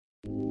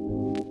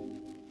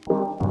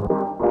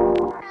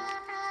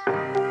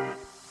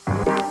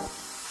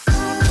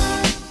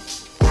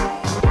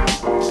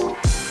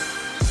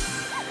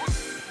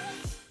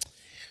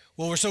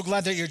Well, we're so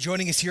glad that you're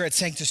joining us here at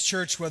Sanctus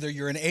Church, whether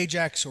you're in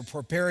Ajax or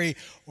Port Perry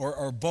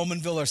or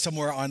Bowmanville or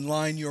somewhere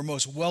online, you're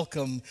most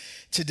welcome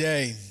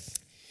today.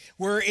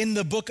 We're in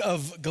the book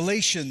of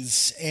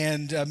Galatians,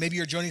 and maybe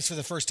you're joining us for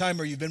the first time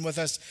or you've been with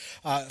us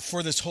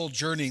for this whole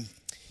journey.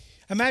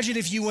 Imagine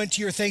if you went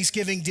to your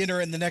Thanksgiving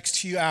dinner in the next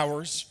few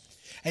hours,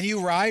 and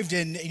you arrived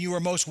and you were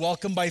most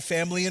welcomed by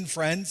family and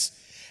friends,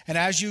 and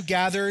as you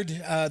gathered,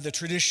 the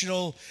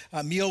traditional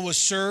meal was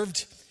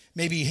served.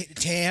 Maybe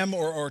ham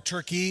or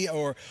turkey,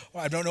 or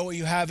I don't know what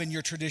you have in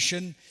your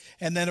tradition.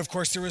 And then, of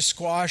course, there was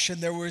squash, and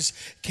there was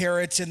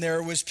carrots, and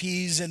there was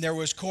peas, and there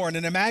was corn.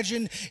 And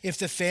imagine if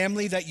the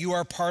family that you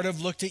are part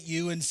of looked at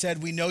you and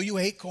said, "We know you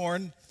hate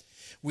corn.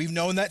 We've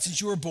known that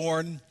since you were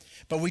born,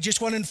 but we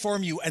just want to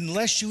inform you,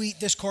 unless you eat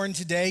this corn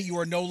today, you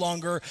are no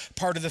longer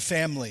part of the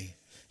family."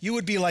 You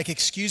would be like,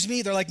 "Excuse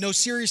me?" They're like, "No,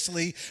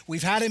 seriously,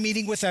 we've had a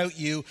meeting without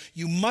you.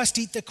 You must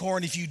eat the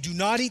corn. If you do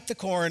not eat the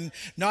corn,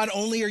 not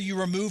only are you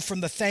removed from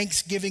the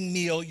Thanksgiving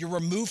meal, you're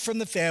removed from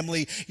the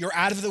family, you're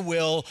out of the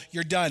will,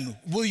 you're done.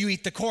 Will you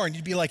eat the corn?"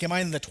 You'd be like, "Am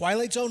I in the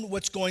Twilight Zone?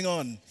 What's going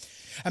on?"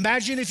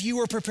 Imagine if you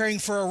were preparing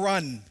for a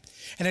run.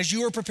 And as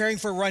you were preparing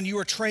for a run, you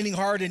were training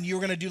hard and you were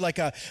going to do like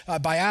a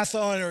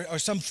biathlon or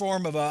some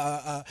form of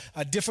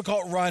a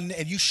difficult run.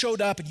 And you showed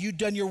up and you'd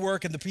done your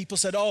work and the people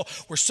said, "Oh,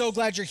 we're so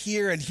glad you're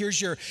here and here's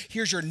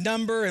your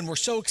number and we're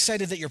so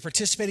excited that you're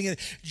participating in it.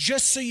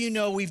 Just so you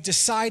know, we've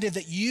decided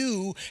that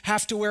you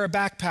have to wear a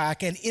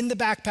backpack, and in the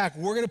backpack,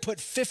 we're going to put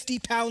 50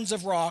 pounds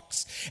of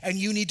rocks and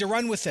you need to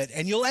run with it.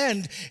 And you'll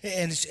end."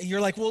 And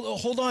you're like, "Well,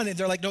 hold on." And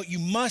they're like, "No, you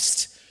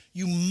must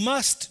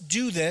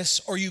do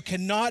this or you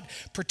cannot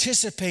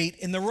participate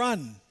in the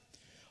run."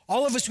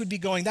 All of us would be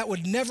going, "That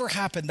would never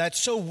happen.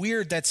 That's so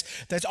weird. That's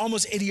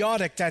almost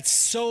idiotic. That's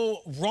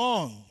so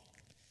wrong."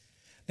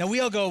 Now we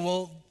all go,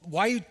 "Well,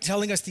 why are you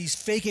telling us these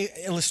fake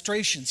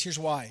illustrations?" Here's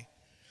why.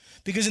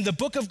 Because in the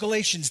book of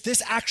Galatians,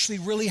 this actually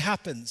really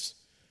happens.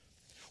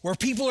 Where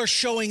people are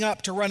showing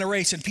up to run a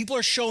race and people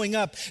are showing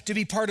up to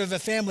be part of the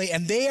family,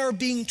 and they are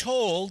being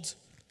told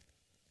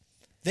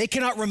they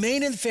cannot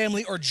remain in the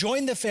family or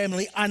join the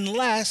family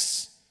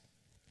unless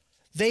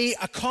they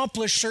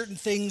accomplish certain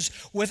things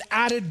with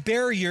added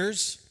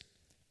barriers.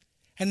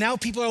 And now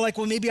people are like,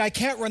 "Well, maybe I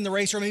can't run the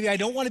race, or maybe I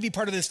don't want to be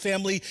part of this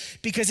family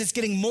because it's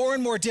getting more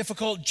and more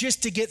difficult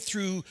just to get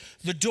through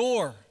the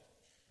door."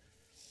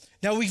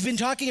 Now, we've been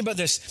talking about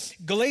this.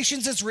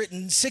 Galatians is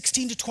written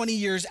 16 to 20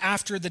 years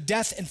after the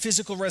death and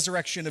physical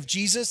resurrection of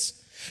Jesus.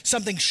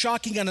 Something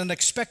shocking and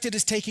unexpected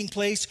is taking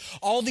place.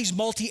 All these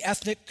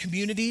multi-ethnic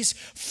communities,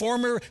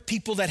 former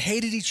people that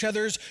hated each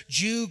other's,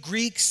 Jew,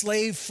 Greek,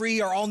 slave,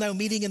 free, are all now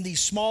meeting in these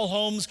small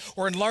homes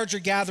or in larger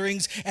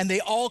gatherings, and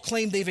they all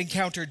claim they've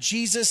encountered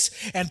Jesus.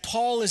 And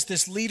Paul is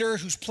this leader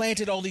who's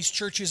planted all these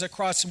churches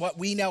across what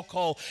we now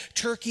call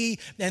Turkey,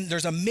 and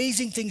there's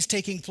amazing things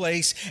taking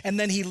place, and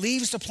then he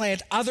leaves to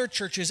plant other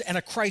churches, and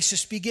a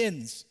crisis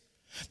begins.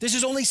 This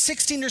is only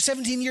 16 or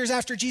 17 years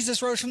after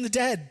Jesus rose from the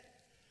dead.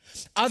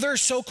 Other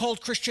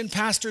so-called Christian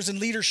pastors and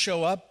leaders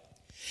show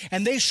up,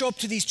 and they show up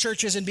to these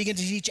churches and begin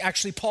to teach,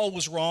 actually, Paul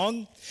was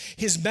wrong,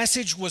 his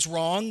message was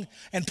wrong,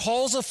 and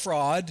Paul's a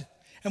fraud.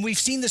 And we've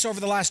seen this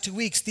over the last 2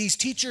 weeks. These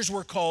teachers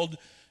were called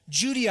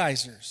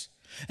Judaizers,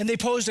 and they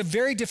posed a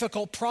very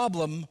difficult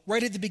problem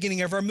right at the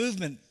beginning of our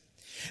movement.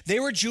 They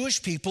were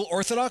Jewish people,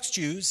 Orthodox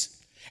Jews,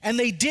 and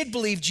they did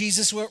believe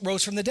Jesus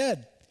rose from the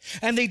dead.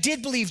 And they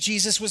did believe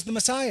Jesus was the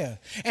Messiah.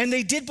 And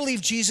they did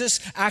believe Jesus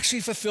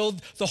actually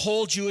fulfilled the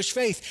whole Jewish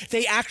faith.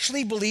 They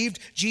actually believed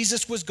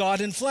Jesus was God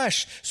in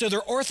flesh. So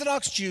they're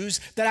Orthodox Jews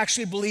that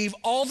actually believe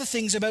all the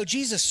things about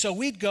Jesus. So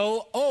we'd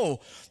go, "Oh,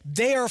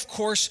 they are, of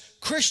course,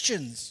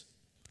 Christians."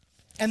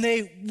 And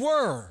they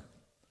were.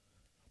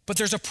 But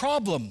there's a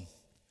problem.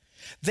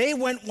 They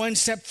went one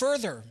step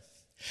further.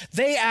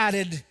 They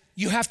added,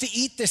 "You have to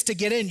eat this to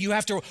get in. You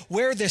have to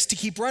wear this to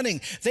keep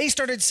running." They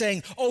started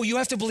saying, "Oh, you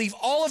have to believe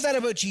all of that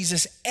about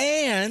Jesus,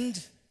 and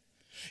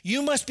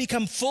you must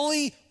become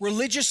fully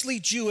religiously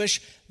Jewish.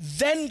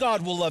 Then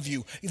God will love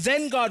you.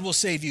 Then God will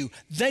save you.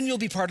 Then you'll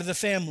be part of the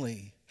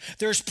family."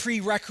 There's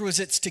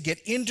prerequisites to get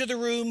into the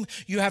room.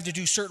 You have to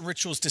do certain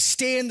rituals to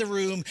stay in the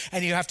room,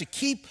 and you have to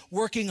keep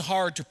working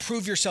hard to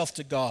prove yourself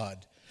to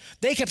God.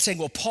 They kept saying,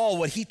 "Well, Paul,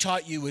 what he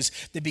taught you is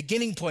the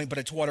beginning point, but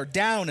it's watered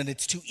down and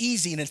it's too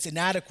easy and it's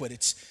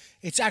inadequate.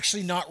 It's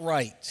actually not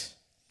right."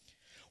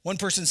 One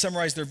person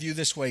summarized their view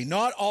this way: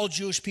 "Not all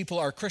Jewish people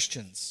are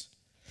Christians,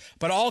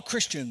 but all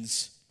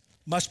Christians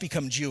must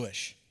become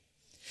Jewish."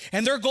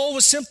 And their goal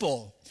was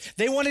simple.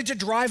 They wanted to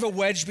drive a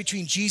wedge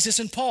between Jesus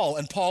and Paul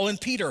and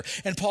Peter,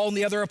 and Paul and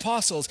the other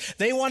apostles.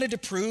 They wanted to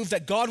prove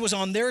that God was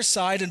on their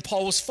side and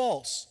Paul was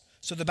false.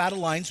 So the battle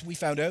lines, we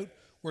found out,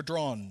 were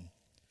drawn.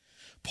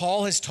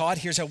 Paul has taught,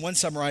 here's how one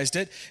summarized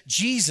it: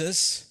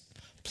 Jesus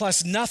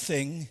plus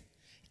nothing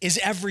is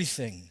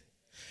everything.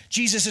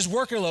 Jesus is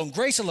work alone,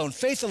 grace alone,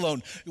 faith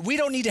alone. We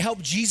don't need to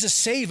help Jesus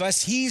save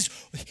us. He's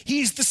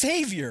the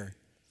Savior.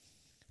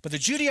 But the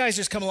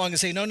Judaizers come along and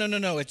say,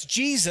 no, it's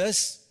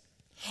Jesus,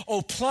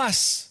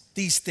 plus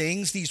these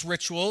things, these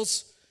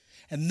rituals,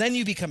 and then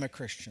you become a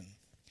Christian.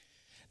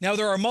 Now,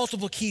 there are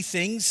multiple key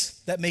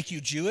things that make you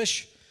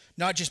Jewish,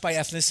 not just by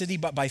ethnicity,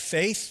 but by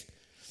faith.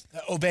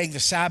 Obeying the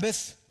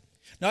Sabbath,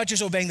 not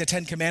just obeying the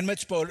Ten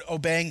Commandments, but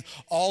obeying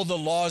all the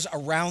laws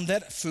around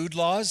that, food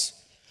laws.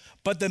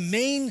 But the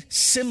main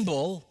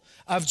symbol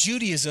of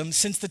Judaism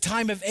since the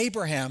time of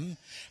Abraham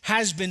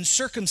has been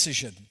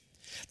circumcision.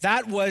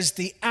 That was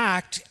the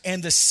act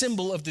and the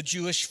symbol of the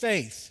Jewish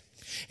faith.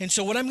 And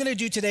so what I'm going to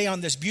do today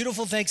on this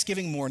beautiful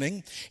Thanksgiving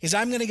morning is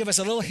I'm going to give us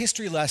a little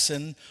history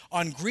lesson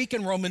on Greek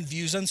and Roman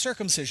views on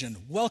circumcision.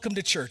 Welcome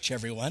to church,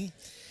 everyone.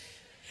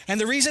 And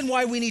the reason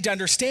why we need to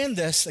understand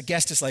this, the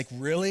guest is like,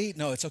 really?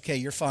 No, it's okay,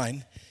 you're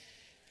fine.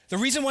 The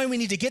reason why we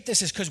need to get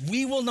this is because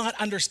we will not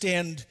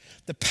understand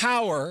the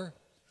power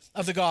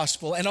of the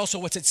gospel and also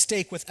what's at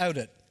stake without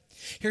it.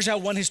 Here's how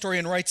one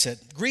historian writes it.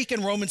 Greek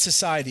and Roman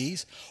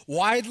societies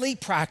widely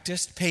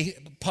practiced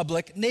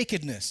public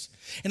nakedness.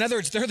 In other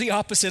words, they're the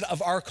opposite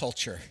of our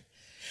culture.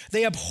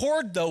 They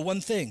abhorred, though,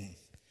 one thing.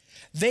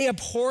 They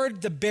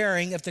abhorred the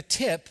bearing of the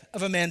tip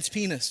of a man's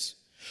penis.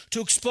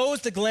 To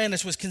expose the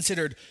glandus was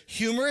considered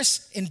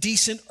humorous,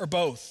 indecent, or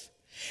both.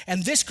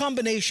 And this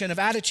combination of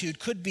attitude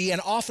could be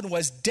and often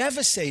was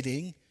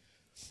devastating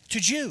to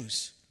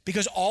Jews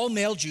because all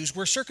male Jews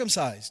were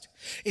circumcised.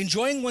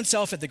 Enjoying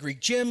oneself at the Greek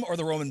gym or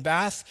the Roman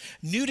bath,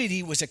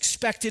 nudity was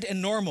expected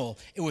and normal.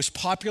 It was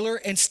popular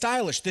and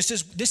stylish. This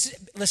is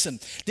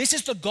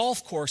the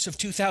golf course of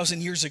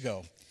 2,000 years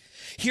ago.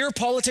 Here,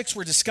 politics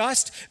were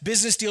discussed,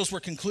 business deals were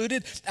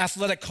concluded,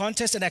 athletic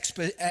contests and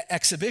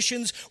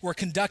exhibitions were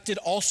conducted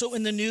also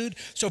in the nude.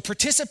 So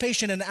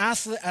participation in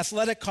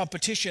athletic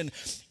competition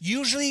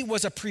usually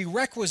was a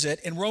prerequisite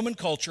in Roman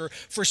culture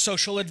for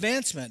social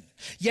advancement.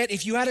 Yet,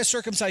 if you had a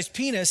circumcised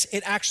penis,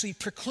 it actually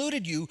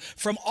precluded you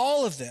from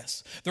all of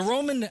this. The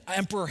Roman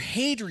Emperor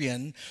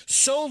Hadrian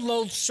so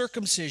loathed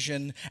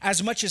circumcision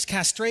as much as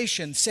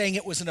castration, saying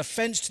it was an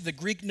offense to the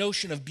Greek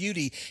notion of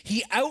beauty,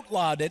 he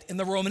outlawed it in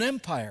the Roman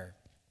Empire.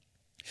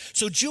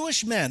 So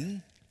Jewish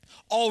men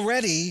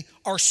already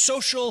are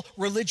social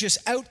religious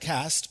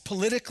outcasts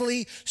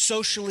politically,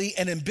 socially,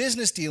 and in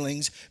business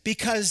dealings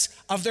because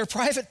of their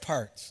private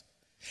parts.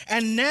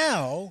 And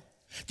now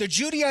the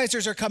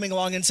Judaizers are coming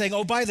along and saying,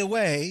 oh, by the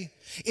way,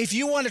 if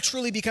you want to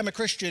truly become a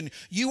Christian,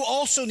 you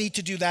also need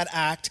to do that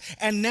act.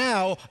 And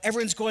now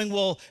everyone's going,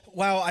 well,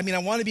 wow, I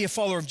want to be a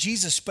follower of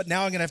Jesus, but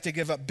now I'm going to have to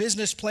give up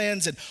business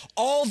plans, and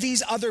all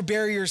these other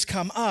barriers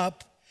come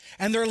up.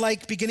 And they're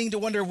like beginning to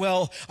wonder,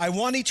 well, I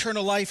want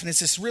eternal life, and is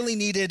this really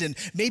needed? And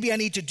maybe I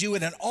need to do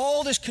it. And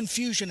all this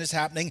confusion is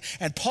happening.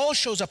 And Paul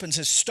shows up and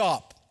says,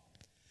 stop.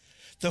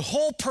 The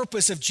whole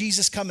purpose of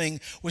Jesus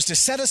coming was to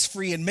set us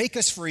free and make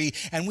us free.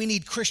 And we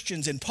need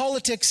Christians in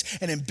politics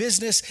and in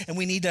business. And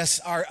we need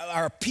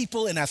our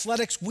people in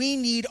athletics. We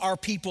need our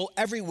people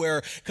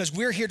everywhere because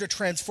we're here to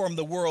transform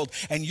the world.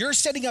 And you're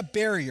setting up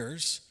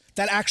barriers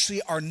that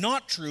actually are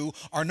not true,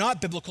 are not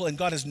biblical, and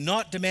God has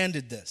not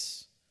demanded this.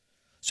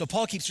 So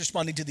Paul keeps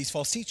responding to these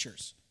false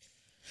teachers.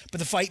 But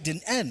the fight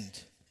didn't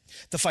end.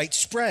 The fight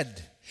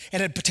spread and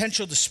had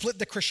potential to split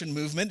the Christian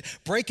movement,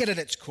 break it at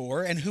its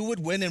core, and who would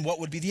win and what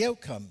would be the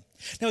outcome.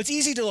 Now, it's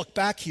easy to look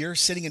back here,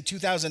 sitting in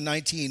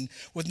 2019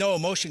 with no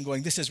emotion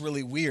going, this is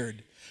really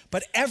weird.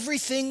 But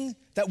everything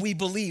that we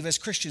believe as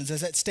Christians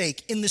is at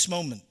stake in this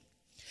moment.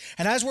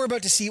 And as we're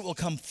about to see, it will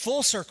come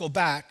full circle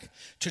back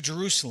to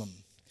Jerusalem.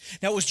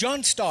 Now, it was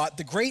John Stott,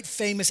 the great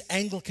famous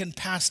Anglican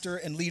pastor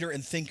and leader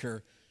and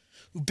thinker,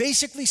 who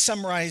basically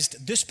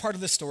summarized this part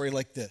of the story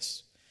like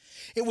this.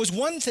 It was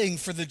one thing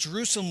for the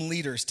Jerusalem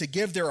leaders to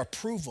give their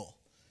approval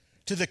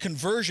to the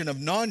conversion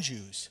of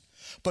non-Jews,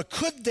 but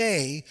could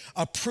they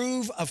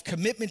approve of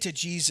commitment to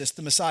Jesus,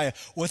 the Messiah,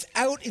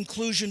 without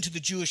inclusion to the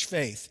Jewish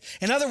faith?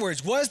 In other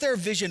words, was their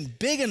vision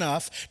big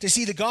enough to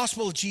see the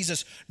gospel of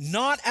Jesus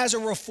not as a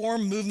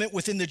reform movement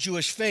within the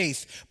Jewish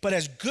faith, but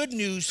as good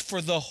news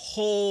for the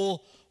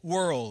whole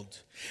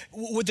world?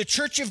 Would the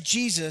Church of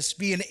Jesus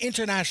be an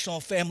international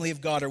family of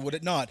God, or would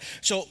it not?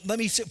 So let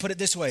me put it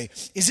this way.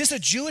 Is this a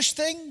Jewish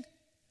thing,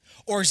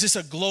 or is this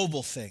a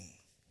global thing?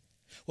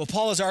 Well,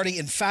 Paul has already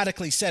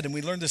emphatically said, and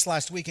we learned this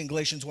last week in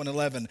Galatians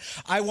 1:11,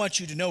 I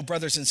want you to know,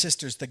 brothers and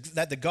sisters,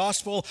 that the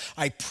gospel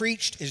I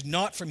preached is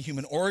not from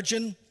human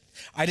origin.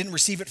 I didn't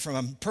receive it from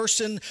a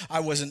person. I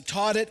wasn't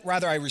taught it.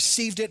 Rather, I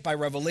received it by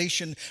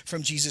revelation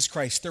from Jesus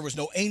Christ. There was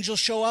no angel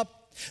show up.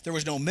 There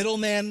was no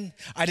middleman.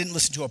 I didn't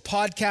listen to a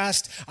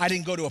podcast. I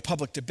didn't go to a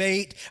public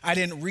debate. I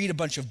didn't read a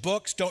bunch of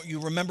books. Don't you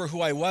remember who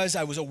I was?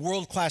 I was a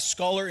world-class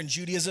scholar in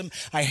Judaism.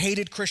 I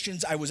hated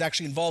Christians. I was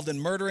actually involved in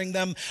murdering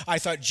them. I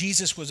thought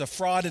Jesus was a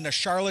fraud and a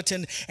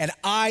charlatan, and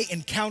I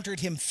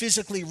encountered him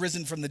physically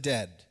risen from the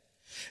dead.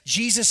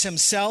 Jesus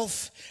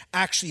himself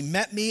actually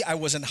met me. I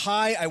wasn't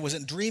high. I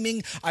wasn't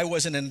dreaming. I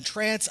wasn't in a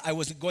trance. I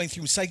wasn't going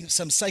through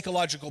some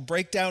psychological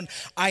breakdown.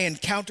 I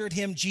encountered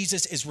him.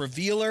 Jesus is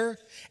revealer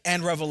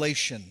and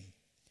revelation.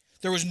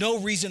 There was no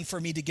reason for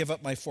me to give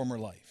up my former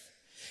life.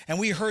 And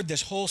we heard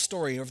this whole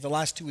story over the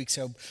last 2 weeks,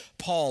 how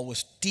Paul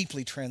was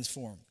deeply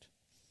transformed.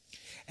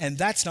 And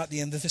that's not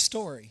the end of the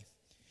story.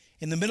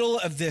 In the middle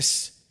of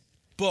this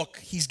book,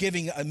 he's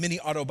giving a mini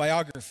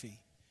autobiography.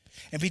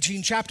 And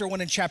between chapter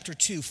 1 and chapter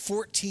 2,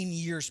 14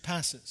 years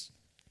passes.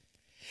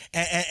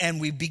 And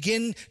we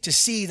begin to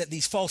see that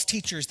these false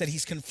teachers that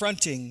he's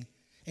confronting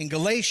in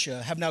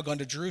Galatia have now gone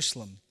to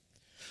Jerusalem.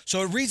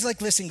 So it reads like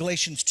this in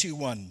Galatians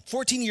 2:1.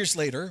 14 years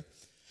later,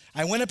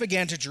 I went up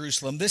again to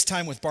Jerusalem, this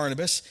time with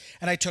Barnabas,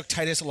 and I took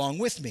Titus along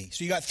with me.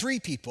 So you got three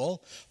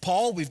people.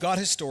 Paul, we've got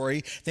his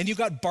story. Then you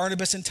got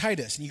Barnabas and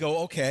Titus. And you go,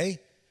 okay,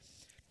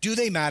 do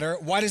they matter?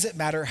 Why does it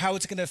matter? How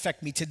is it going to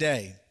affect me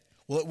today?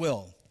 Well, it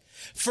will.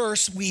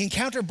 First, we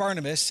encounter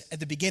Barnabas at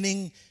the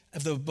beginning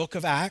of the book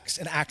of Acts,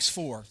 in Acts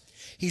 4.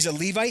 He's a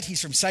Levite,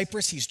 he's from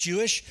Cyprus, he's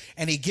Jewish,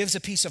 and he gives a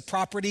piece of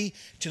property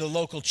to the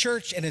local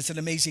church, and it's an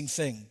amazing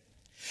thing.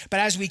 But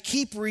as we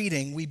keep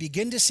reading, we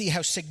begin to see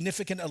how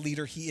significant a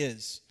leader he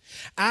is.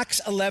 Acts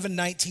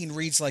 11:19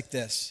 reads like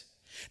this.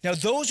 Now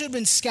those who had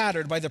been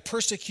scattered by the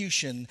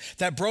persecution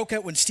that broke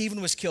out when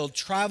Stephen was killed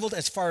traveled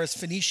as far as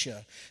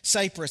Phoenicia,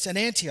 Cyprus, and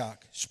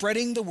Antioch,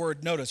 spreading the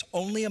word, notice,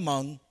 only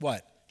among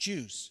what?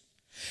 Jews.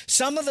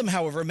 Some of them,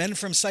 however, men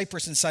from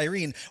Cyprus and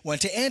Cyrene,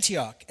 went to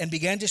Antioch and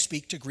began to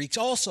speak to Greeks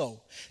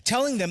also,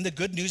 telling them the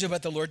good news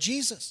about the Lord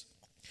Jesus.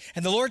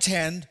 And the Lord's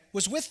hand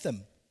was with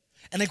them.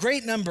 And a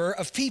great number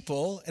of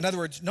people, in other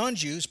words,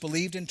 non-Jews,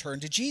 believed and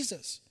turned to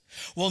Jesus.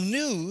 Well,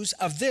 news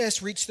of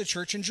this reached the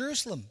church in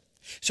Jerusalem.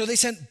 So they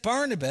sent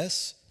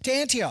Barnabas to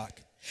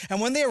Antioch. And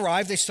when they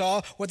arrived, they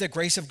saw what the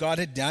grace of God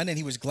had done, and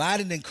he was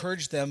glad and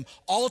encouraged them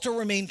all to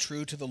remain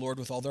true to the Lord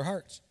with all their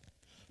hearts.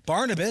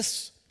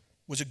 Barnabas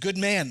was a good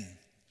man,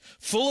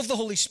 full of the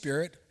Holy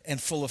Spirit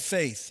and full of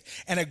faith.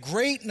 And a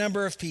great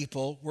number of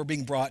people were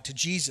being brought to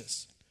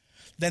Jesus.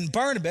 Then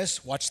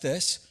Barnabas, watch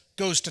this,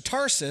 goes to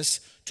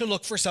Tarsus to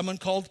look for someone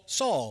called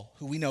Saul,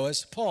 who we know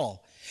as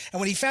Paul. And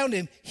when he found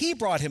him, he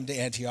brought him to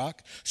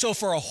Antioch. So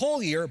for a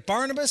whole year,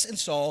 Barnabas and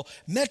Saul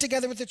met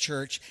together with the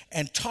church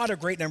and taught a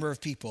great number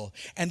of people.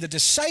 And the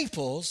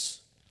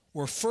disciples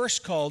were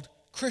first called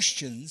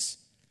Christians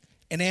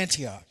in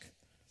Antioch.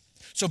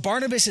 So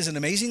Barnabas is an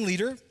amazing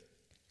leader,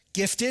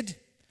 gifted,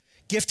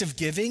 gift of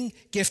giving,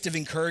 gift of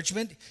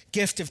encouragement,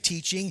 gift of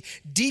teaching,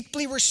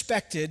 deeply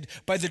respected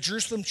by the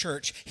Jerusalem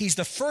church. He's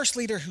the first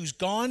leader who's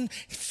gone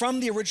from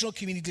the original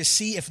community to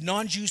see if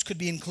non-Jews could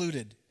be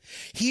included.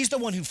 He's the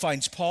one who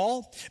finds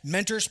Paul,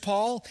 mentors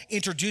Paul,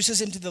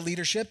 introduces him to the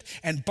leadership,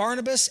 and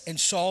Barnabas and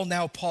Saul,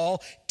 now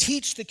Paul,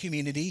 teach the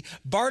community.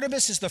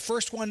 Barnabas is the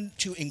first one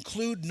to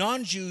include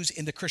non-Jews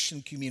in the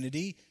Christian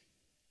community.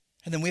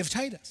 And then we have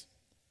Titus.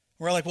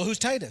 We're like, well, who's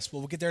Titus?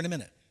 Well, we'll get there in a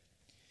minute.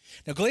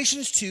 Now,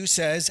 Galatians 2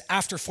 says,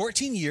 after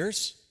 14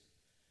 years,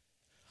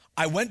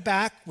 I went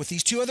back with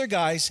these two other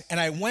guys, and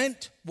I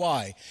went,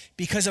 why?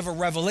 Because of a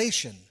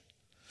revelation.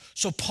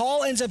 So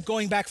Paul ends up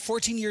going back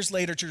 14 years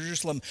later to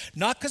Jerusalem,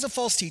 not because of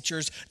false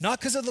teachers, not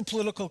because of the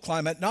political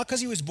climate, not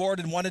because he was bored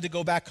and wanted to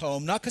go back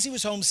home, not because he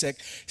was homesick.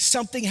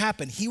 Something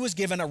happened. He was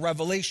given a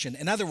revelation.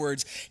 In other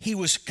words, he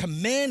was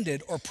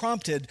commanded or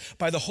prompted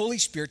by the Holy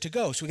Spirit to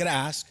go. So we got to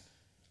ask,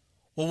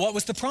 well, what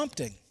was the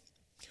prompting?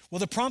 Well,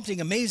 the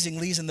prompting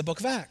amazingly is in the book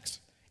of Acts,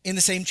 in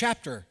the same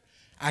chapter,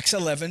 Acts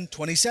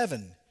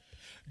 11:27.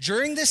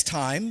 During this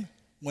time,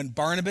 when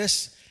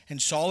Barnabas and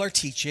Saul are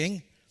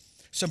teaching,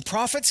 some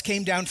prophets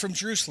came down from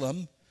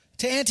Jerusalem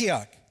to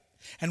Antioch.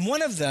 And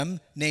one of them,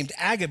 named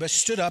Agabus,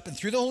 stood up and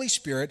through the Holy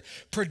Spirit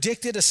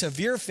predicted a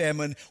severe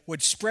famine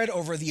would spread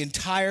over the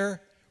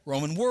entire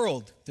Roman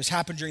world. This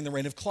happened during the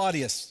reign of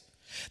Claudius.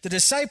 The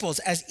disciples,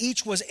 as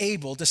each was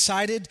able,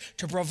 decided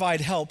to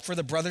provide help for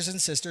the brothers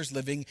and sisters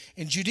living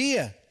in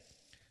Judea.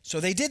 So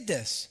they did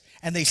this,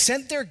 and they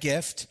sent their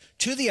gift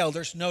to the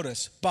elders,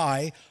 notice,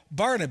 by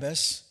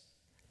Barnabas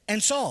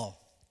and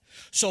Saul.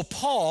 So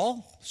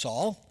Paul,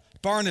 Saul,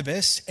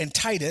 Barnabas, and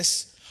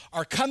Titus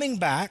are coming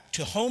back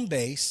to home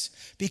base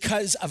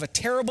because of a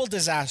terrible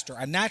disaster,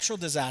 a natural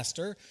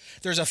disaster.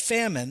 There's a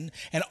famine,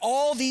 and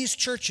all these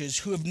churches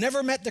who have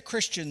never met the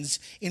Christians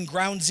in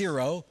ground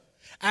zero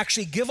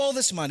actually give all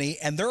this money,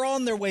 and they're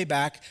on their way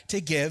back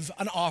to give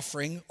an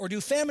offering or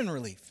do famine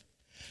relief.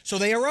 So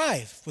they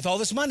arrive with all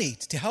this money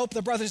to help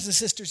the brothers and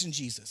sisters in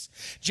Jesus.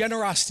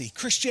 Generosity,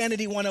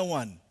 Christianity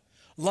 101,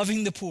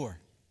 loving the poor.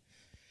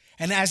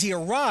 And as he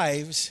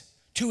arrives,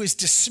 to his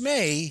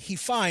dismay, he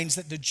finds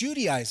that the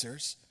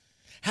Judaizers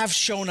have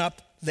shown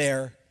up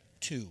there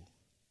too.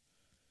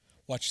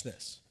 Watch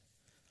this.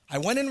 I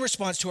went in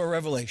response to a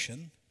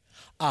revelation.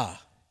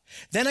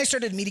 Then I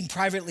started meeting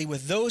privately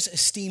with those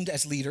esteemed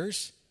as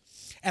leaders,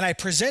 and I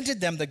presented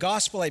them the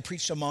gospel I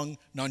preached among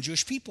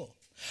non-Jewish people.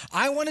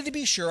 I wanted to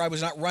be sure I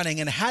was not running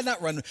and had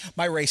not run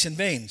my race in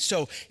vain.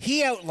 So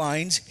he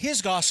outlines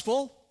his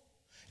gospel,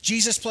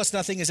 Jesus plus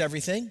nothing is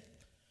everything,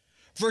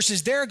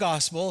 versus their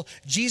gospel,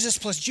 Jesus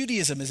plus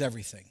Judaism is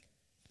everything.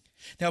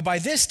 Now, by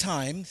this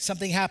time,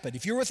 something happened.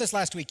 If you were with us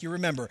last week, you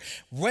remember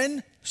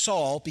when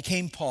Saul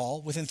became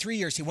Paul, within 3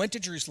 years, he went to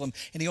Jerusalem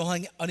and he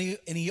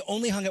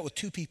only hung out with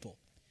two people.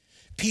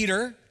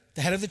 Peter,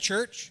 the head of the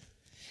church,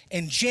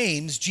 and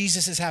James,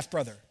 Jesus'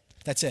 half-brother.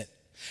 That's it.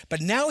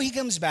 But now he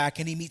comes back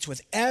and he meets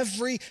with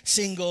every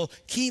single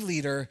key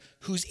leader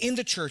who's in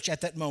the church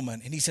at that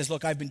moment. And he says,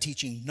 look, I've been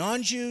teaching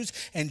non-Jews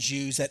and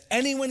Jews that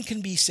anyone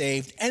can be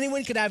saved,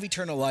 anyone can have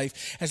eternal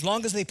life, as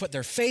long as they put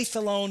their faith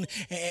alone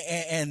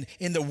and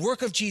in the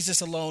work of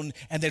Jesus alone,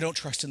 and they don't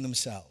trust in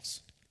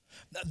themselves.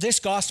 This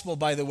gospel,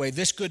 by the way,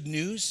 this good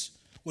news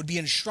would be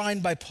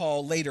enshrined by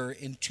Paul later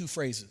in two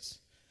phrases.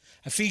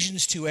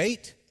 Ephesians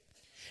 2:8,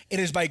 it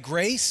is by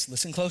grace,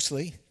 listen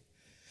closely,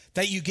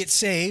 that you get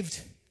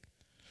saved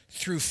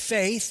through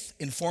faith,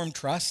 informed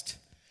trust.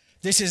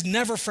 This is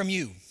never from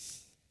you.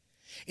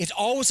 It's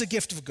always a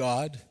gift of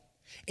God.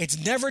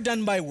 It's never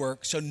done by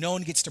work, so no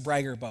one gets to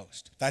brag or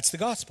boast. That's the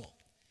gospel.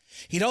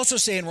 He'd also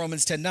say in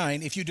Romans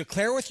 10:9, if you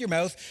declare with your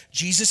mouth,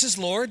 Jesus is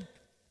Lord,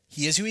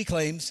 he is who he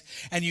claims,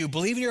 and you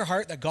believe in your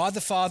heart that God the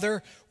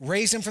Father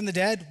raised him from the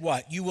dead,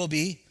 what? You will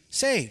be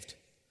saved.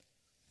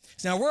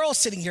 Now we're all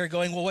sitting here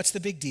going, well, what's the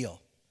big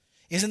deal?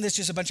 Isn't this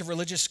just a bunch of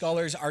religious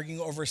scholars arguing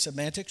over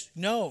semantics?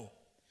 No.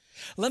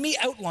 Let me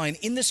outline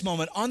in this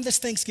moment, on this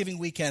Thanksgiving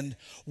weekend,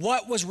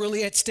 what was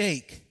really at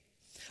stake.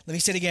 Let me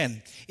say it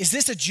again. Is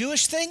this a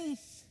Jewish thing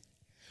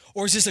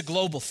or is this a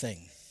global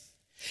thing?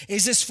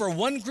 Is this for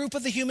one group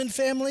of the human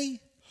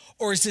family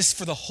or is this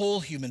for the whole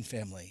human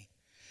family?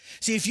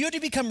 See, if you had to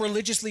become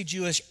religiously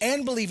Jewish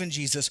and believe in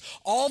Jesus,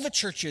 all the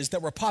churches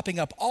that were popping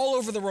up all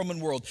over the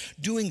Roman world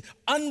doing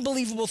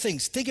unbelievable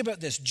things. Think about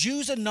this.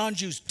 Jews and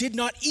non-Jews did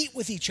not eat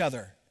with each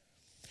other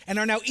and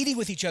are now eating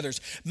with each other.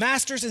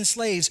 Masters and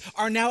slaves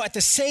are now at the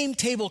same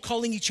table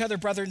calling each other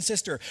brother and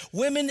sister.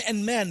 Women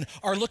and men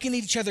are looking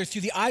at each other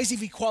through the eyes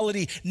of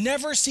equality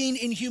never seen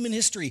in human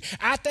history.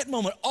 At that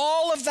moment,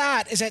 all of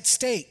that is at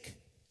stake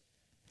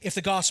if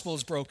the gospel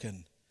is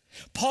broken.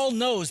 Paul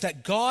knows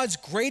that God's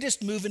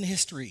greatest move in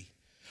history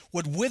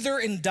would wither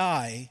and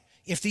die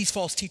if these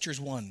false teachers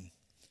won.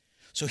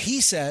 So he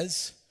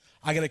says,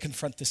 I got to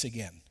confront this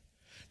again.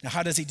 Now,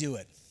 how does he do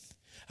it?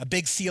 A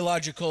big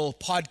theological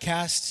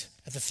podcast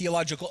at the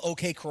theological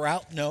OK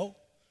Corral? No.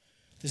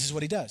 This is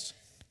what he does.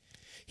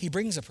 He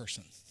brings a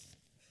person.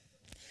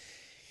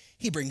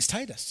 He brings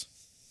Titus.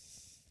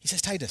 He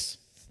says, Titus,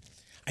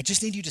 I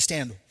just need you to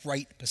stand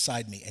right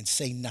beside me and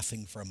say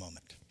nothing for a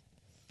moment.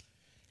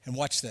 And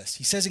watch this.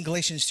 He says in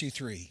Galatians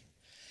 2:3,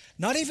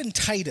 not even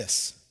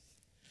Titus,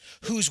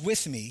 who's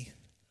with me,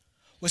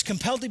 was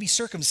compelled to be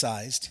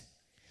circumcised,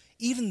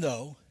 even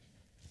though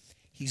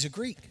he's a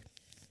Greek.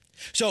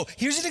 So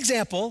here's an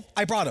example,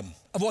 I brought him,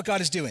 of what God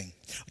is doing.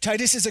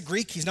 Titus is a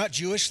Greek, he's not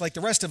Jewish like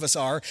the rest of us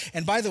are,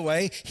 and by the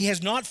way, he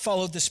has not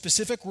followed the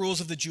specific rules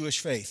of the Jewish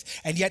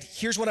faith. And yet,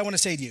 here's what I want to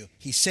say to you.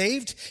 He's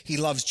saved, he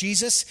loves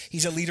Jesus,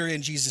 he's a leader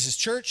in Jesus'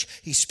 church,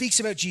 he speaks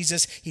about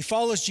Jesus, he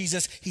follows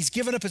Jesus, he's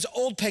given up his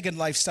old pagan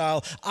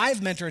lifestyle,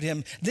 I've mentored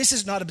him, this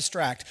is not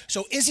abstract.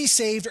 So is he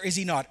saved or is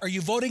he not? Are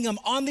you voting him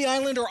on the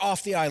island or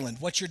off the island?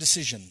 What's your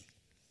decision?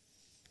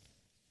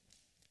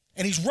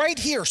 And he's right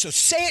here, so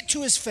say it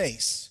to his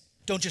face.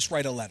 Don't just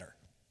write a letter.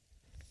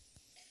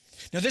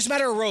 Now, this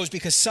matter arose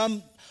because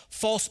some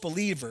false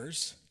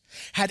believers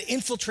had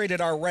infiltrated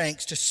our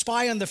ranks to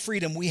spy on the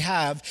freedom we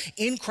have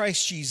in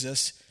Christ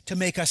Jesus to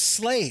make us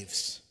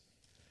slaves.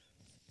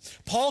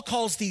 Paul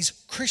calls these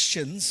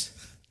Christians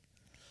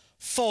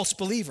false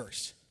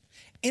believers,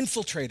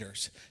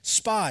 infiltrators,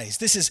 spies.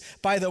 This is,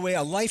 by the way,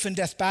 a life and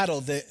death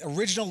battle. The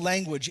original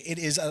language,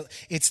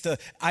 it's the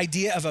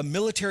idea of a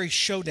military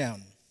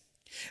showdown.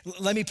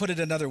 Let me put it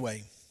another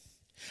way.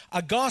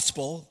 A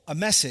gospel, a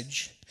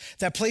message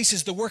that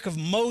places the work of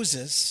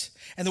Moses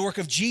and the work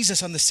of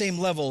Jesus on the same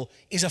level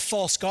is a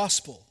false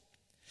gospel.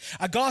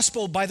 A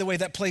gospel, by the way,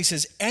 that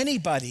places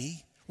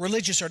anybody,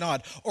 religious or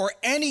not, or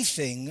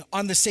anything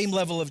on the same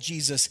level of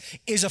Jesus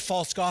is a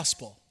false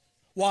gospel.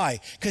 Why?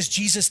 Because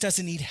Jesus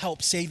doesn't need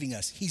help saving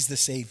us. He's the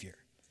Savior.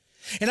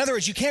 In other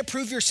words, you can't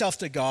prove yourself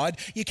to God.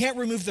 You can't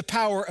remove the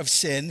power of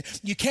sin.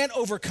 You can't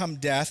overcome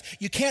death.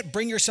 You can't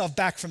bring yourself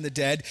back from the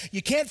dead.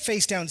 You can't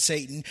face down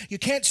Satan. You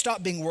can't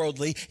stop being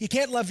worldly. You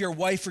can't love your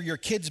wife or your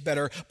kids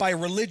better by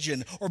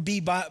religion or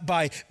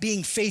by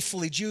being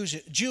faithfully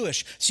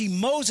Jewish. See,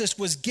 Moses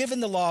was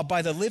given the law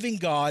by the living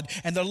God,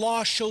 and the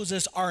law shows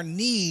us our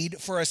need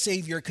for a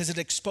Savior because it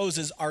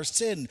exposes our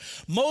sin.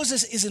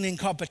 Moses isn't in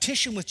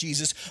competition with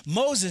Jesus.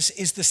 Moses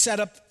is the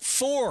setup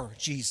for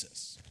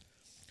Jesus.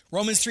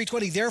 Romans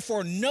 3:20,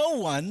 therefore no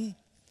one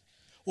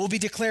will be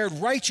declared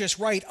righteous,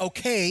 right,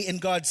 okay in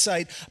God's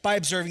sight by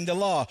observing the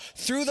law.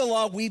 Through the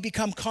law, we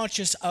become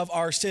conscious of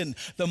our sin.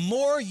 The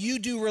more you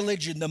do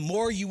religion, the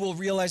more you will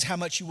realize how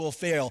much you will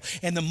fail.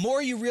 And the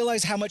more you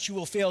realize how much you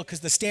will fail because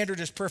the standard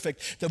is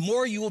perfect, the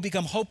more you will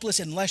become hopeless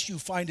unless you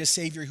find a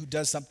Savior who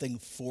does something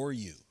for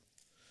you.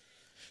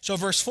 So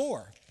verse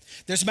 4.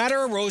 This matter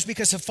arose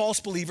because some false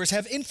believers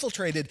have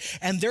infiltrated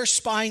and they're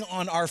spying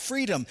on our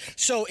freedom.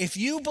 So if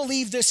you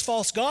believe this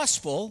false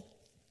gospel,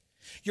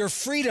 your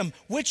freedom,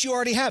 which you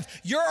already have,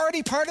 you're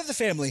already part of the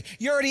family.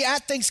 You're already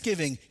at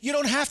Thanksgiving. You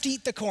don't have to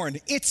eat the corn.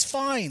 It's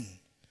fine.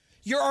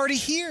 You're already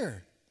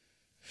here.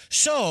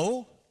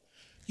 So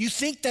you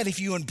think that if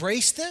you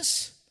embrace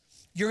this,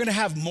 you're going to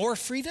have more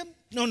freedom?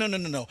 No. You're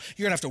going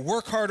to have to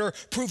work harder,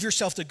 prove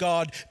yourself to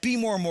God, be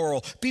more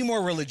moral, be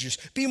more religious,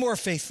 be more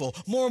faithful,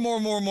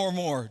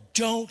 more.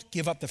 Don't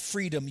give up the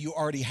freedom you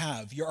already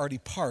have. You're already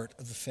part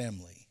of the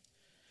family.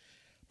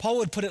 Paul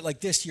would put it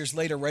like this years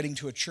later, writing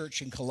to a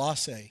church in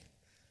Colossae.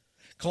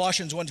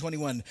 Colossians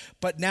 1:21,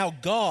 but now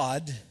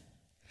God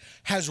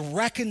has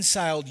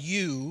reconciled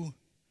you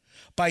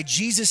by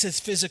Jesus'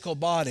 physical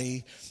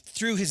body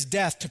through his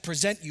death to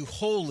present you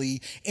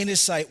holy in his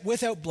sight,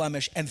 without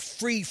blemish and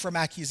free from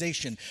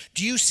accusation.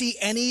 Do you see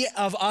any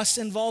of us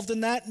involved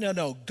in that?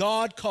 No.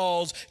 God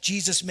calls,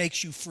 Jesus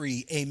makes you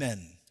free.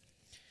 Amen.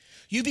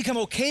 You become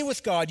okay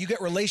with God. You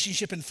get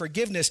relationship and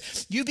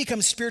forgiveness. You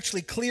become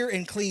spiritually clear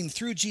and clean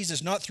through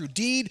Jesus, not through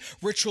deed,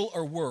 ritual,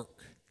 or work.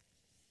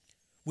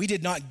 We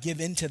did not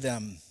give in to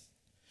them,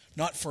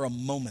 not for a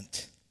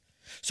moment,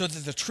 so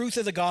that the truth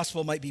of the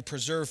gospel might be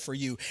preserved for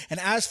you. And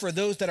as for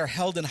those that are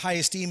held in high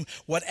esteem,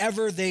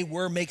 whatever they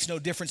were makes no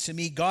difference to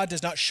me. God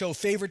does not show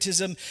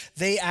favoritism.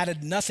 They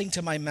added nothing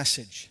to my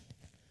message.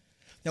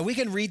 Now we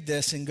can read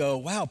this and go,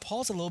 wow,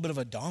 Paul's a little bit of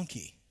a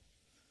donkey.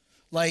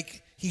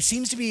 Like, he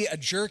seems to be a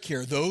jerk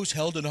here. Those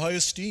held in high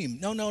esteem.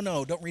 No,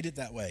 don't read it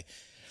that way.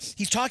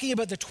 He's talking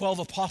about the 12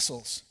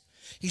 apostles.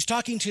 He's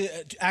talking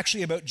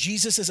actually about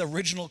Jesus'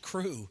 original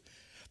crew,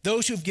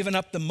 those who've given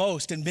up the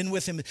most and been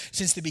with him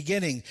since the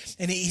beginning.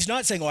 And he's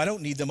not saying, I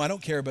don't need them, I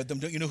don't care about them.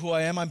 Don't you know who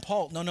I am? I'm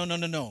Paul.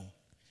 No.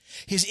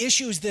 His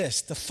issue is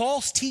this: the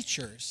false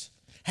teachers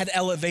had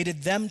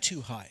elevated them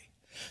too high.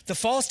 The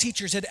false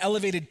teachers had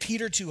elevated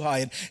Peter too high,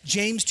 and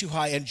James too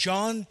high, and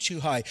John too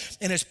high.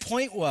 And his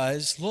point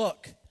was,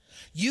 look,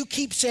 you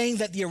keep saying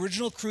that the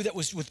original crew that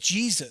was with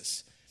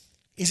Jesus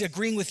is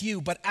agreeing with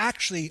you, but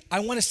actually,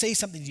 I want to say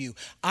something to you.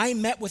 I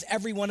met with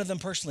every one of them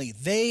personally.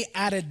 They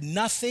added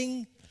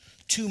nothing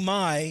to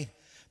my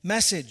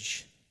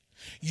message.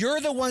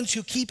 You're the ones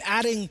who keep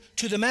adding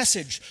to the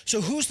message.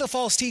 So who's the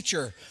false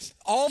teacher?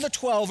 All the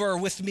 12 are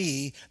with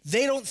me.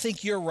 They don't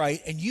think you're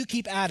right, and you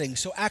keep adding.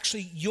 So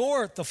actually,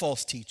 you're the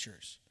false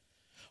teachers.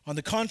 On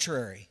the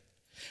contrary,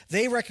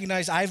 they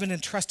recognize I've been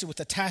entrusted with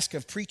the task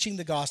of preaching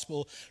the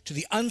gospel to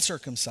the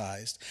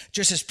uncircumcised,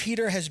 just as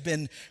Peter has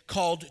been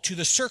called to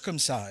the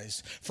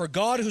circumcised. For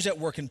God, who's at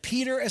work in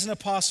Peter as an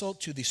apostle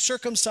to the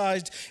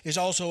circumcised, is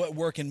also at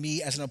work in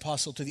me as an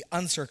apostle to the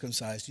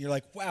uncircumcised. And you're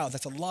like, wow,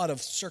 that's a lot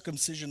of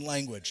circumcision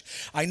language.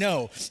 I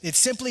know. It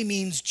simply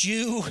means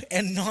Jew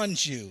and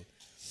non-Jew.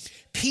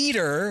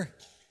 Peter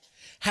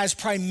has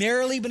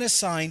primarily been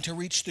assigned to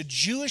reach the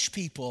Jewish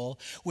people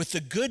with the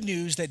good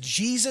news that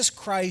Jesus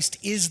Christ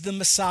is the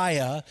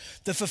Messiah,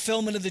 the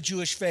fulfillment of the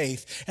Jewish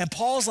faith. And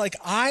Paul's like,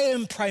 I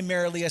am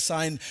primarily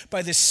assigned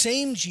by the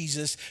same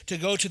Jesus to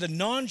go to the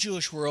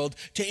non-Jewish world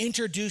to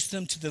introduce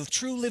them to the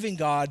true living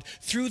God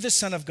through the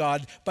Son of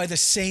God by the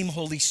same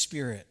Holy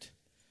Spirit.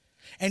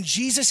 And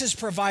Jesus has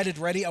provided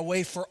ready a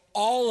way for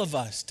all of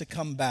us to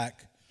come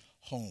back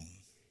home.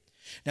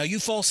 Now, you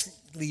false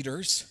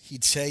leaders,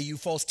 he'd say, you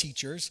false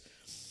teachers,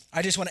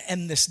 I just want to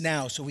end this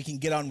now so we can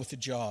get on with the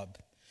job.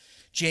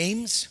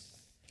 James,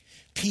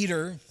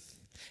 Peter,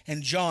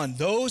 and John,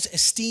 those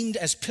esteemed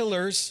as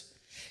pillars,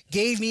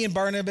 gave me and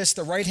Barnabas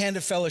the right hand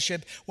of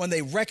fellowship when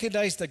they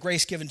recognized the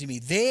grace given to me.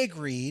 They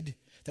agreed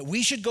that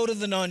we should go to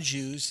the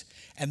non-Jews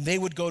and they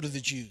would go to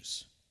the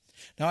Jews.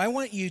 Now, I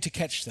want you to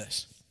catch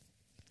this,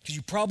 because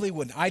you probably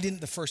wouldn't. I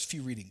didn't the first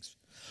few readings.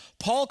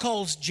 Paul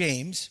calls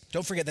James,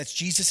 don't forget that's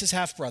Jesus'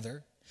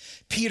 half-brother,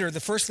 Peter,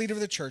 the first leader of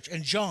the church,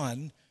 and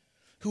John,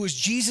 who is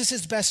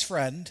Jesus' best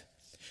friend,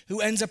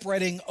 who ends up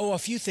writing, a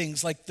few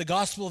things like the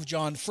Gospel of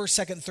John,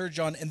 1st, 2nd, 3rd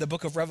John, and the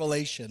book of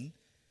Revelation.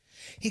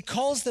 He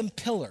calls them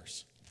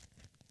pillars.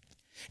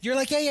 You're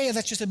like, yeah,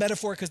 that's just a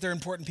metaphor because they're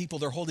important people,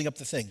 they're holding up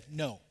the thing.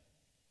 No.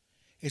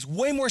 It's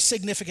way more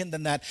significant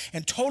than that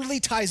and totally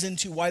ties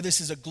into why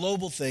this is a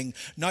global thing,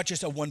 not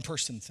just a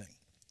one-person thing.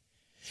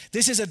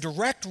 This is a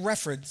direct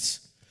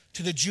reference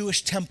to the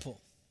Jewish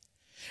temple.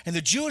 And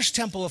the Jewish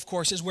temple, of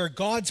course, is where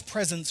God's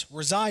presence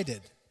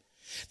resided.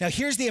 Now,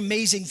 here's the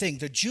amazing thing.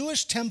 The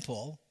Jewish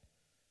temple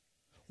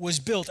was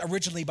built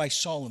originally by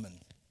Solomon.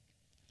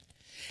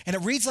 And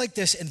it reads like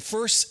this in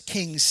 1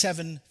 Kings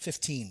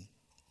 7:15.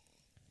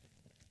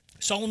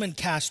 Solomon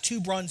cast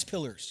 2 bronze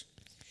pillars,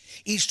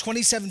 each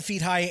 27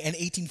 feet high and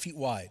 18 feet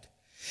wide.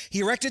 He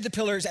erected the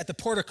pillars at the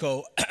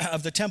portico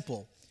of the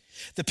temple.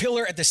 The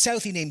pillar at the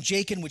south he named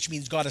Jachin, which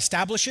means God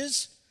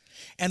establishes,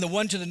 and the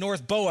one to the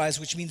north, Boaz,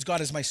 which means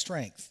God is my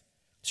strength.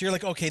 So you're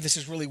like, okay, this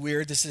is really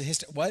weird. This is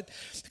history. What?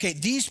 Okay,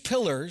 these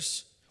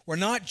pillars were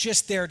not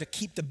just there to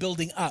keep the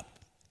building up.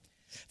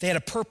 They had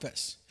a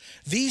purpose.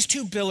 These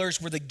 2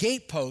 pillars were the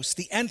gateposts,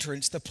 the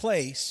entrance, the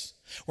place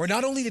where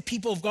not only the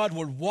people of God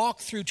would walk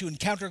through to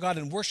encounter God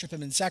and worship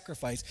him in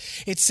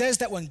sacrifice. It says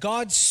that when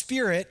God's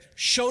Spirit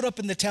showed up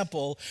in the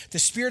temple, the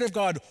Spirit of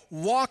God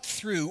walked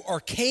through or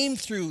came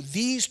through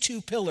these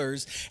 2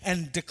 pillars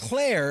and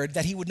declared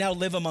that he would now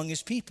live among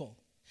his people.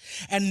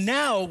 And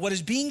now what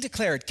is being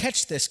declared,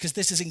 catch this, because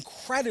this is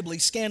incredibly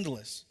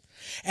scandalous.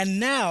 And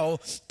now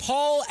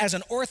Paul, as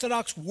an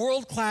Orthodox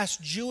world-class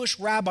Jewish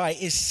rabbi,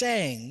 is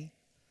saying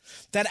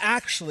that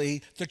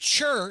actually the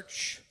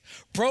church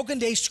Broken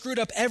day, screwed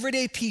up,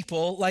 everyday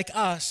people like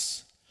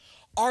us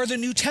are the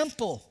new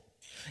temple.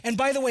 And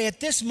by the way, at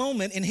this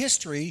moment in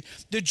history,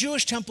 the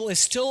Jewish temple is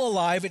still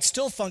alive, it's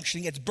still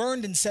functioning, it's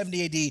burned in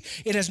 70 AD,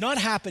 it has not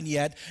happened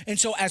yet. And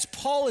so as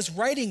Paul is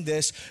writing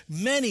this,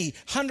 many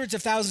hundreds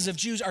of thousands of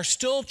Jews are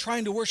still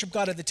trying to worship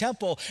God at the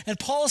temple. And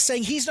Paul is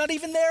saying he's not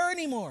even there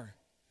anymore.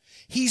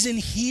 He's in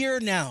here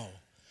now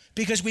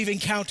because we've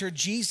encountered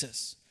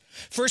Jesus.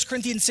 1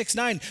 Corinthians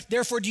 6:9,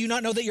 therefore do you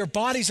not know that your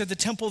bodies are the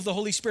temple of the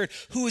Holy Spirit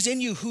who is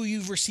in you, who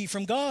you've received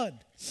from God?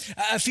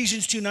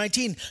 Ephesians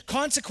 2:19,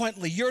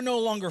 consequently, you're no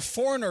longer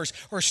foreigners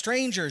or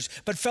strangers,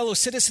 but fellow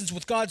citizens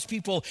with God's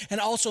people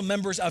and also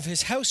members of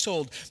his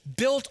household,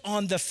 built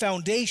on the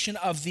foundation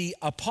of the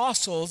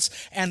apostles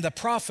and the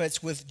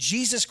prophets with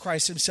Jesus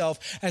Christ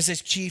himself as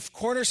his chief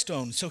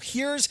cornerstone. So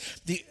here's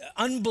the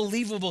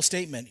unbelievable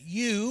statement.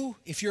 You,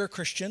 if you're a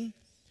Christian,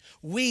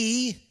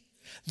 we,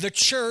 the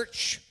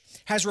church,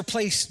 has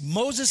replaced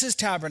Moses'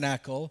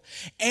 tabernacle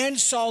and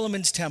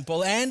Solomon's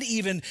temple and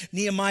even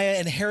Nehemiah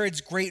and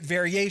Herod's great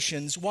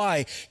variations.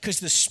 Why?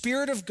 Because the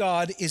Spirit of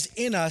God is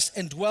in us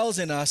and dwells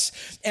in us.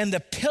 And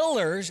the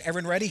pillars,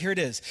 everyone ready? Here it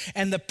is.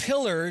 And the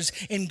pillars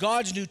in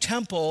God's new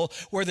temple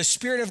where the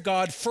Spirit of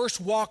God first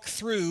walked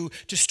through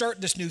to start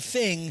this new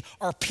thing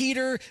are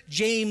Peter,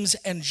 James,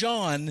 and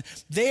John.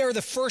 They are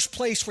the first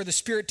place where the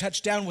Spirit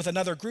touched down with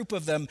another group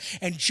of them.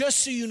 And just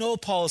so you know,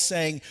 Paul is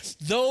saying,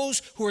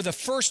 those who are the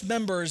first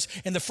members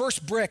and the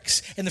first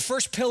bricks and the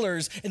first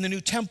pillars in the new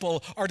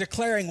temple are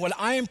declaring what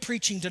I am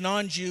preaching to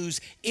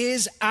non-Jews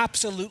is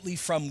absolutely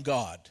from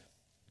God.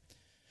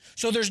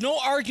 So there's no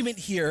argument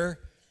here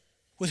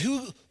with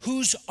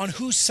who's on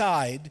whose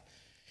side.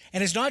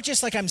 And it's not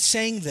just like I'm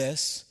saying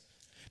this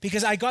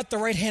because I got the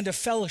right hand of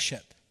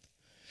fellowship.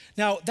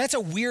 Now, that's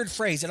a weird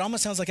phrase. It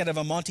almost sounds like out of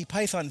a Monty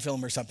Python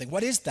film or something.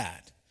 What is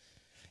that?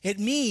 It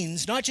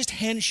means not just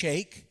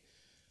handshake.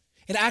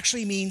 It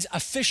actually means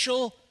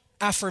official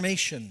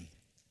affirmation.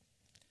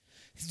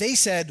 They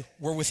said,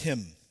 we're with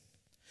him.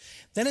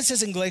 Then it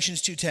says in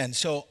Galatians 2:10,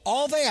 so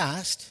all they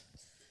asked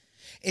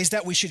is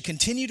that we should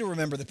continue to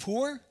remember the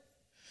poor,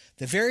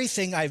 the very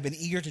thing I've been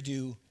eager to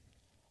do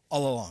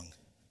all along.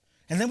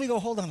 And then we go,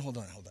 hold on.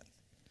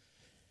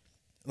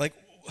 Like,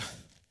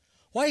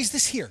 why is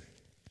this here?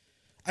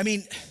 I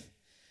mean,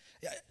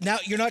 now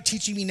you're not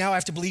teaching me now I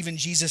have to believe in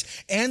Jesus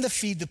and to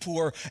feed the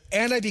poor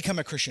and I become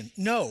a Christian.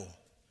 No.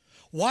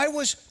 Why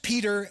was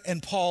Peter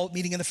and Paul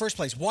meeting in the first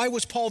place? Why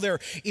was Paul there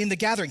in the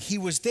gathering? He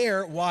was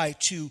there, why?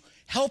 To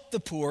help the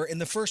poor in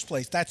the first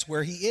place. That's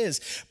where he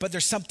is. But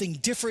there's something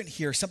different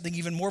here, something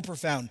even more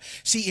profound.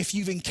 See, if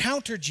you've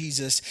encountered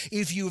Jesus,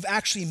 if you've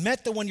actually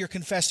met the one you're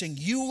confessing,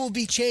 you will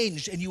be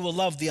changed and you will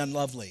love the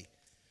unlovely.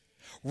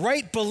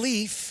 Right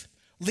belief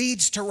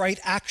leads to right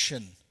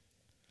action.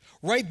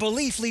 Right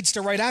belief leads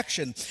to right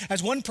action.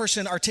 As one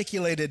person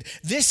articulated,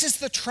 this is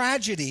the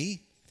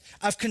tragedy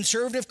of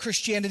conservative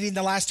Christianity in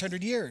the last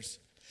 100 years.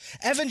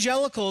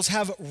 Evangelicals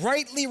have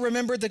rightly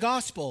remembered the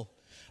gospel,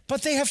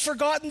 but they have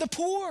forgotten the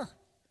poor.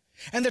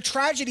 And the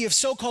tragedy of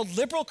so-called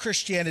liberal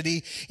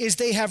Christianity is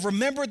they have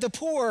remembered the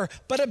poor,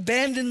 but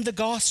abandoned the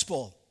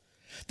gospel.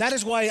 That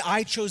is why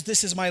I chose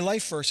this as my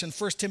life verse in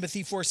 1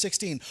 Timothy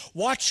 4:16.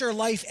 Watch your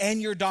life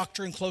and your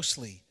doctrine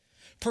closely.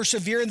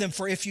 Persevere in them,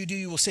 for if you do,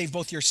 you will save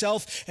both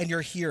yourself and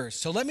your hearers.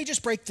 So let me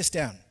just break this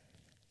down.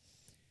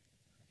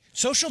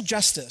 Social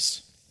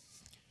justice,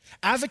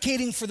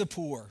 advocating for the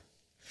poor,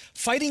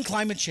 fighting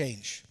climate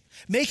change,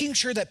 making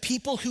sure that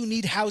people who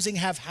need housing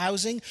have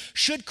housing.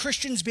 Should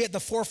Christians be at the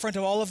forefront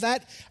of all of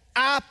that?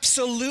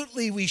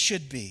 Absolutely we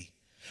should be.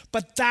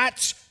 But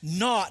that's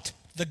not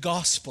the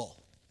gospel.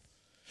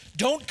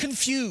 Don't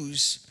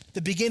confuse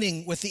the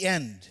beginning with the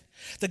end.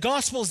 The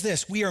gospel is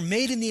this: we are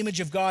made in the image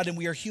of God and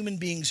we are human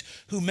beings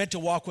who meant to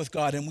walk with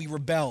God, and we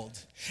rebelled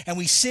and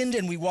we sinned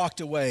and we walked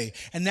away.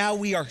 And now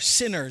we are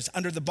sinners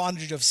under the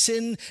bondage of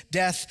sin,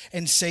 death,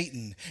 and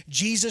Satan.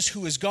 Jesus,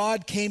 who is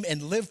God, came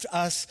and lived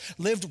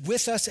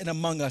with us and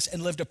among us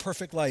and lived a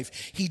perfect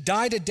life. He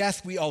died a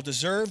death we all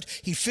deserved.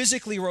 He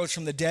physically rose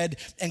from the dead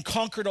and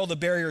conquered all the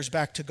barriers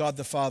back to God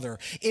the Father.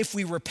 If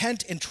we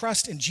repent and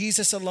trust in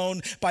Jesus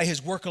alone, by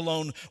his work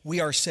alone, we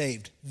are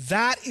saved.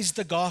 That is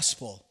the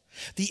gospel.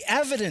 The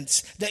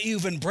evidence that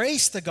you've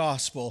embraced the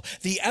gospel,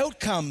 the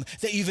outcome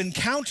that you've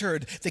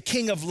encountered the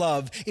King of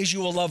love, is you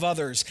will love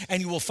others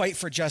and you will fight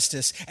for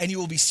justice and you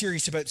will be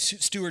serious about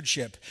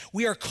stewardship.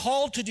 We are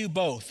called to do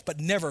both, but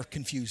never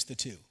confuse the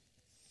two.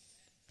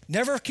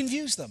 Never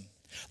confuse them.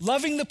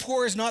 Loving the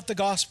poor is not the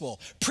gospel.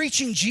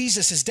 Preaching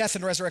Jesus' death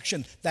and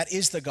resurrection, that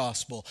is the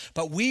gospel.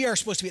 But we are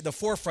supposed to be at the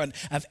forefront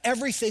of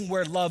everything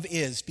where love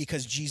is,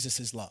 because Jesus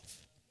is love.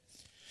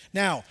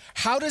 Now,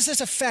 how does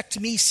this affect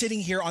me sitting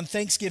here on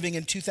Thanksgiving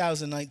in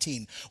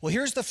 2019? Well,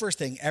 here's the first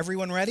thing.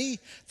 Everyone ready?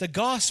 The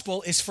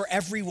gospel is for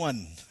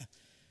everyone.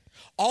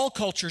 All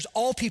cultures,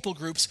 all people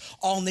groups,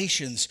 all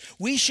nations.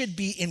 We should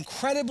be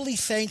incredibly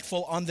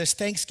thankful on this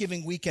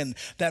Thanksgiving weekend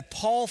that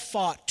Paul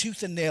fought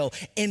tooth and nail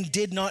and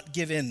did not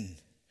give in.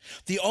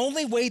 The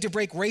only way to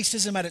break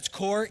racism at its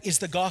core is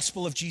the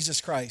gospel of Jesus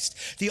Christ.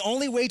 The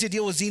only way to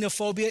deal with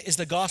xenophobia is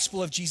the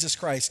gospel of Jesus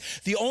Christ.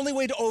 The only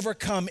way to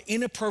overcome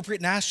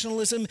inappropriate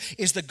nationalism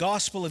is the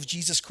gospel of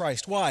Jesus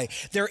Christ. Why?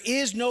 There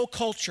is no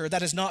culture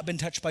that has not been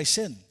touched by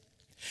sin.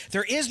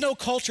 There is no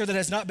culture that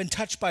has not been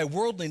touched by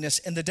worldliness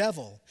and the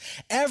devil.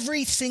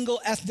 Every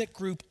single ethnic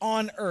group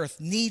on earth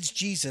needs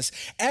Jesus.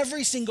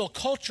 Every single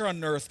culture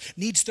on earth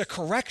needs the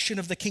correction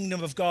of the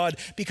kingdom of God,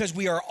 because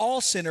we are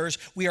all sinners,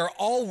 we are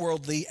all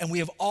worldly, and we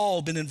have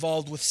all been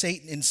involved with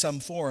Satan in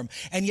some form.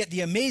 And yet the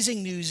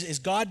amazing news is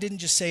God didn't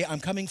just say, I'm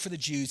coming for the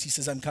Jews. He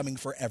says, I'm coming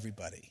for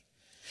everybody.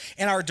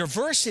 And our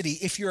diversity,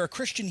 if you're a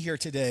Christian here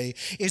today,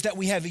 is that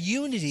we have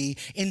unity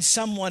in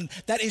someone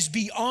that is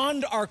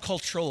beyond our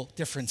cultural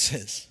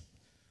differences.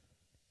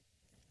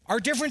 Our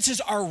differences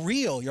are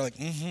real. You're like,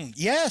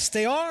 yes,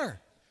 they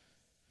are.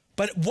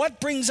 But what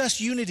brings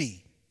us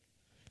unity?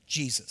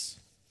 Jesus.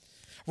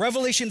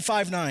 Revelation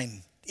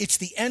 5:9. It's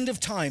the end of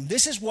time.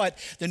 This is what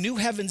the new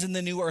heavens and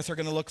the new earth are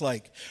going to look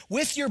like.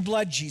 With your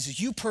blood, Jesus,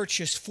 you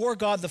purchased for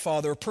God the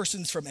Father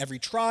persons from every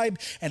tribe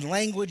and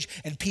language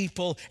and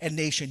people and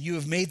nation. You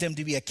have made them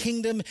to be a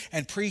kingdom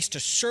and priests to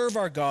serve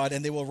our God,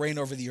 and they will reign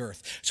over the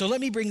earth. So let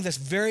me bring this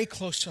very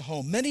close to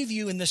home. Many of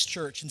you in this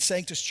church, in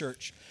Sanctus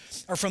Church,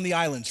 are from the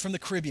islands, from the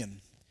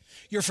Caribbean.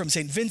 You're from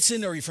St.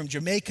 Vincent, or you're from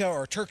Jamaica,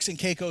 or Turks and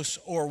Caicos,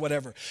 or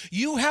whatever.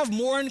 You have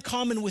more in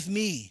common with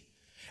me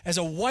as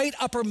a white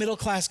upper middle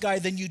class guy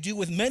than you do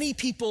with many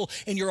people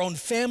in your own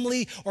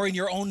family or in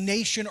your own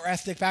nation or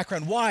ethnic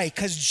background. Why?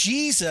 Because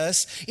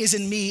Jesus is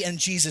in me and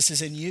Jesus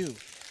is in you.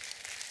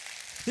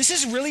 This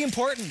is really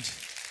important.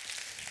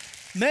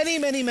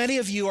 Many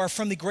of you are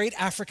from the great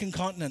African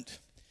continent.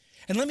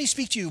 And let me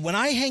speak to you. When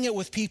I hang out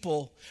with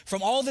people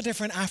from all the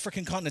different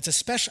African continents,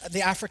 especially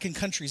the African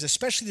countries,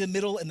 especially the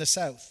middle and the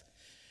south,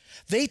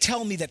 they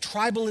tell me that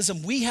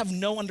tribalism, we have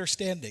no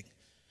understanding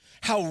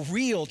how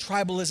real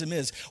tribalism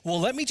is. Well,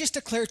 let me just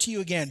declare to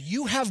you again,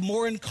 you have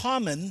more in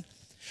common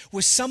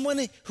with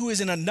someone who is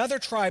in another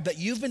tribe that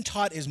you've been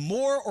taught is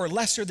more or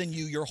lesser than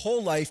you your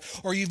whole life,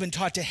 or you've been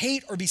taught to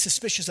hate or be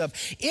suspicious of.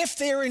 If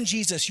they're in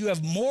Jesus, you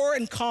have more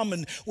in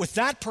common with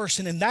that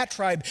person in that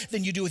tribe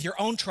than you do with your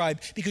own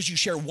tribe, because you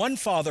share one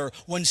Father,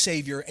 one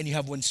Savior, and you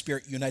have one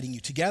Spirit uniting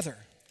you together.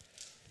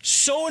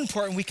 So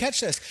important we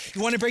catch this.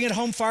 You want to bring it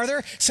home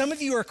farther? Some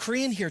of you are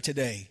Korean here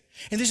today,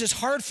 and this is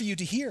hard for you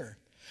to hear.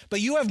 But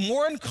you have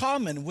more in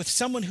common with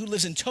someone who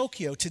lives in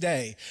Tokyo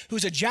today,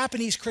 who's a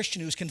Japanese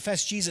Christian who's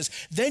confessed Jesus,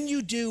 than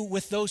you do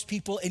with those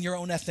people in your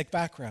own ethnic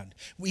background.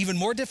 Even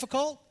more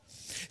difficult,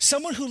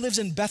 someone who lives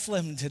in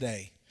Bethlehem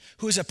today,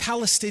 who is a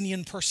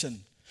Palestinian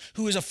person,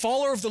 who is a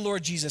follower of the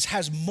Lord Jesus,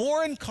 has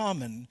more in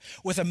common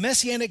with a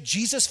Messianic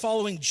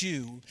Jesus-following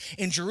Jew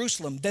in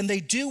Jerusalem than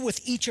they do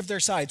with each of their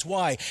sides.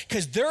 Why?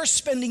 Because they're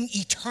spending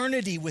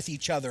eternity with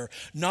each other,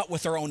 not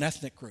with their own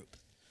ethnic group.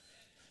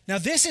 Now,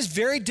 this is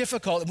very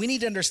difficult, and we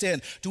need to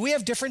understand, do we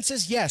have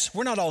differences? Yes.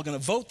 We're not all going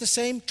to vote the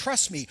same.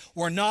 Trust me,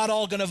 we're not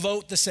all going to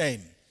vote the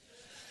same.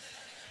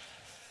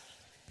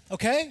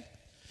 Okay?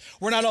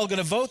 We're not all going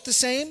to vote the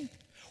same.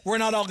 We're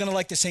not all going to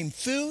like the same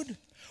food.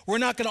 We're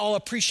not going to all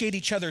appreciate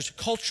each other's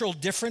cultural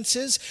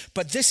differences,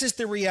 but this is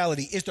the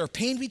reality. Is there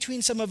pain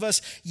between some of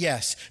us?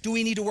 Yes. Do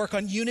we need to work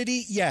on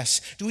unity? Yes.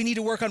 Do we need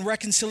to work on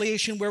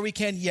reconciliation where we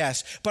can?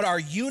 Yes. But our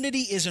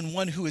unity is in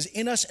one who is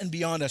in us and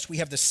beyond us. We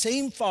have the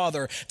same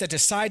Father that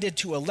decided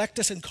to elect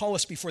us and call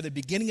us before the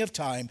beginning of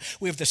time.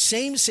 We have the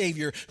same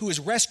Savior who has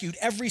rescued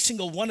every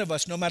single one of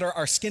us, no matter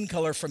our skin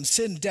color, from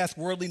sin, death,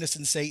 worldliness,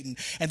 and Satan.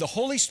 And the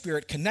Holy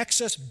Spirit connects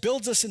us,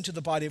 builds us into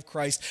the body of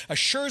Christ,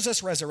 assures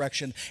us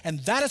resurrection, and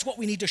that is what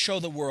we need to show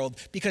the world,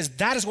 because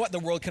that is what the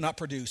world cannot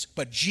produce.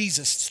 But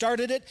Jesus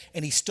started it,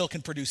 and he still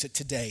can produce it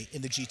today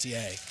in the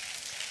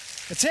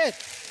GTA. That's it.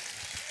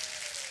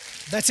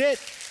 That's it.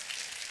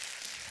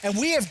 And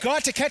we have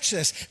got to catch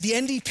this. The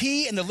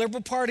NDP and the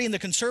Liberal Party and the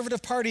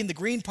Conservative Party and the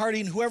Green Party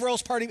and whoever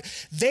else party,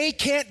 they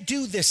can't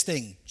do this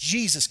thing.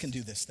 Jesus can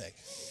do this thing.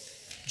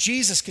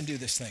 Jesus can do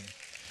this thing.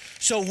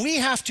 So we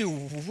have to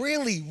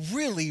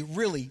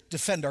really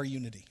defend our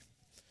unity.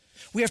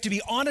 We have to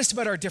be honest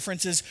about our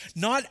differences,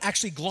 not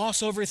actually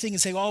gloss over everything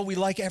and say, oh, we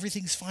like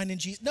everything's fine in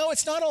Jesus. No,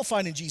 it's not all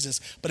fine in Jesus,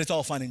 but it's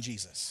all fine in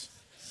Jesus.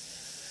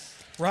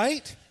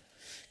 Right?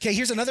 Okay,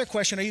 here's another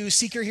question. Are you a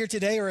seeker here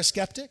today or a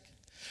skeptic?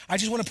 I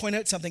just want to point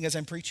out something as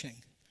I'm preaching.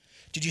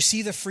 Did you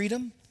see the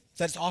freedom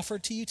that's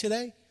offered to you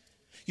today?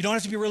 You don't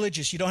have to be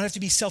religious. You don't have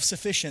to be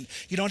self-sufficient.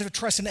 You don't have to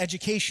trust in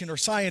education or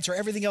science or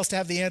everything else to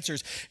have the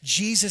answers.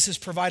 Jesus has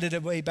provided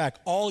a way back.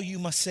 All you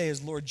must say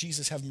is, Lord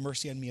Jesus, have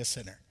mercy on me, a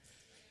sinner.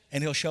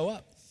 And he'll show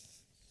up.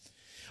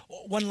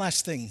 One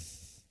last thing.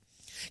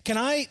 Can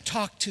I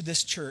talk to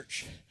this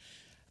church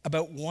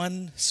about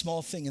one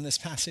small thing in this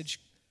passage?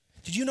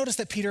 Did you notice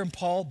that Peter and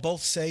Paul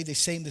both say they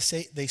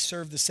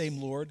serve the same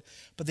Lord,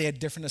 but they had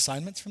different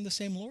assignments from the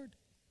same Lord?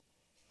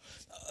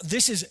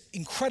 This is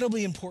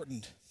incredibly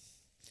important.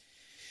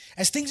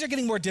 As things are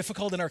getting more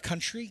difficult in our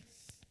country,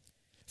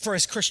 for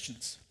us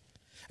Christians,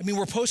 I mean,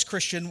 we're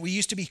post-Christian. We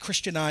used to be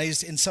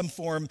Christianized in some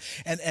form,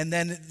 and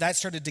then that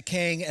started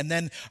decaying, and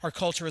then our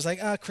culture was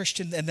like,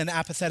 Christian, and then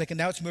apathetic, and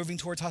now it's moving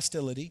towards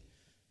hostility.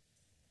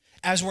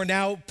 As we're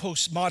now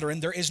postmodern,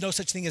 there is no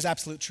such thing as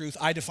absolute truth.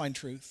 I define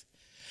truth.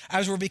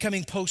 As we're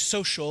becoming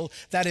post-social,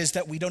 that is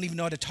that we don't even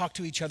know how to talk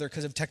to each other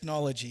because of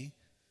technology.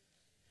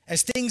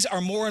 As things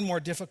are more and more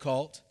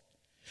difficult,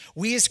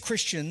 we as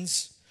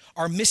Christians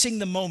are missing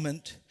the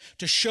moment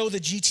to show the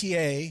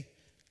GTA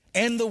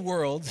and the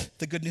world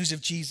the good news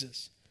of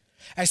Jesus.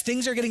 As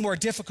things are getting more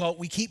difficult,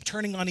 we keep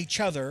turning on each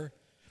other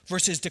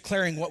versus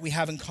declaring what we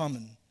have in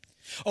common.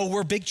 Oh,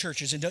 we're big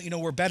churches, and don't you know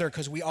we're better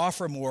because we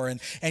offer more, and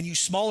you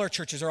smaller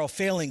churches are all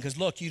failing because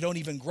look, you don't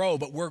even grow,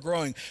 but we're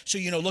growing. So,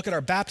 look at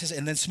our baptism,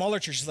 and then smaller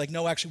churches like,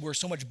 no, actually, we're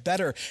so much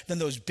better than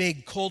those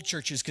big cold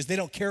churches because they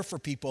don't care for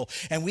people,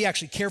 and we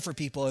actually care for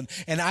people,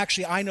 and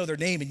actually I know their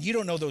name, and you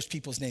don't know those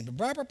people's name.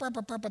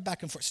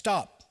 Back and forth.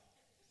 Stop.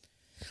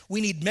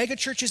 We need mega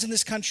churches in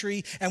this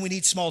country, and we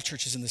need small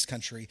churches in this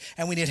country,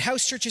 and we need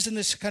house churches in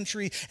this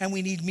country, and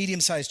we need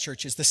medium-sized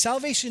churches. The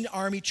Salvation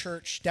Army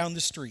Church down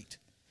the street,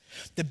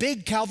 the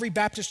big Calvary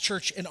Baptist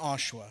Church in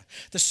Oshawa,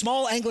 the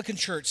small Anglican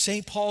Church,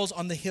 St. Paul's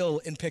on the Hill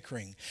in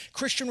Pickering,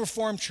 Christian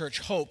Reformed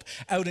Church, Hope,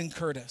 out in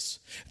Curtis,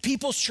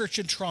 People's Church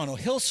in Toronto,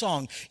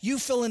 Hillsong, you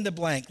fill in the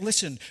blank.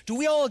 Listen, do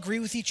we all agree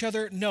with each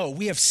other? No,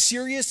 we have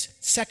serious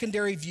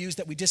secondary views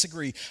that we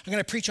disagree. I'm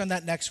going to preach on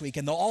that next week,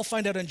 and they'll all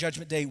find out on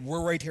Judgment Day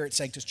we're right here at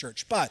Sanctus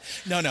Church. But,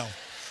 no.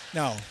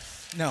 Well,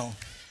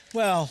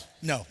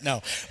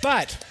 no.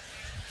 But,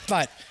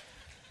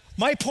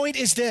 my point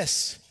is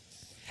this.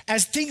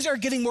 As things are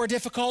getting more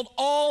difficult,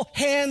 all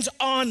hands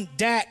on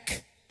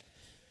deck.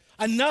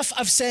 Enough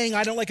of saying,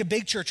 I don't like a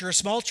big church or a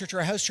small church or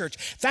a house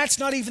church. That's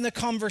not even the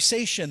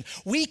conversation.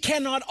 We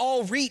cannot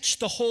all reach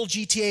the whole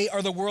GTA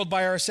or the world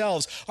by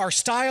ourselves. Our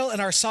style and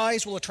our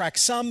size will attract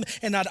some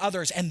and not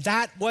others. And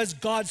that was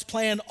God's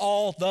plan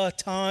all the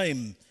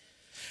time.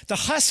 The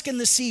husk and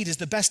the seed is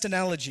the best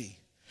analogy.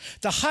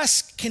 The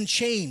husk can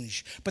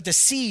change, but the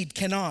seed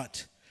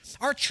cannot.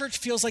 Our church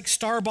feels like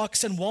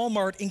Starbucks and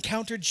Walmart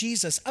encountered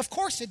Jesus. Of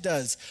course it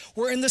does.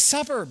 We're in the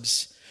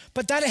suburbs.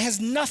 But that has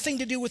nothing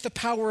to do with the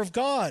power of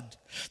God.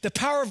 The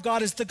power of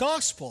God is the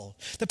gospel.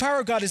 The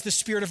power of God is the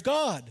Spirit of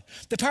God.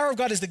 The power of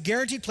God is the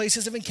guaranteed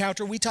places of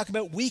encounter we talk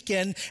about week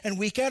in and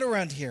week out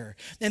around here.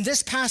 And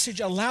this passage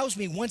allows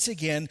me once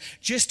again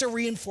just to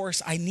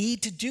reinforce I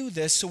need to do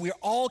this so we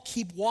all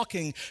keep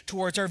walking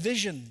towards our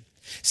vision.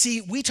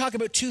 See, we talk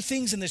about two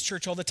things in this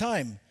church all the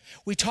time.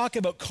 We talk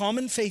about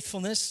common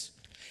faithfulness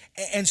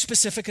and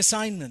specific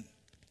assignment.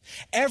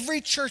 Every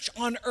church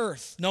on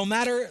earth, no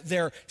matter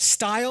their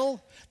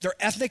style, their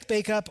ethnic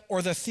makeup,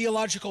 or their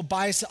theological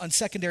bias on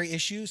secondary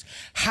issues,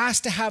 has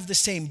to have the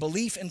same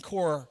belief and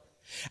core.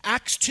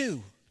 Acts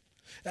 2,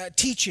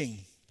 teaching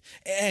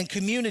and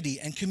community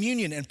and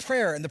communion and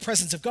prayer and the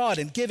presence of God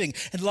and giving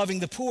and loving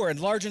the poor and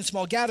large and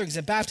small gatherings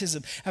and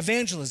baptism,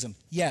 evangelism,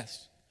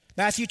 yes.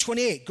 Matthew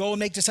 28, go and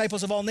make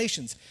disciples of all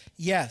nations,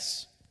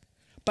 yes.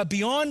 But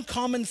beyond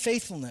common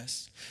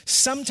faithfulness,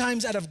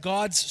 sometimes out of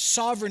God's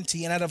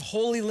sovereignty and out of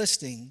holy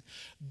listing,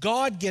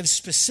 God gives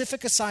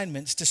specific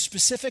assignments to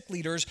specific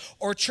leaders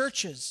or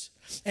churches.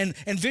 And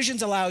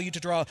visions allow you to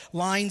draw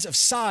lines of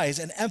size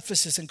and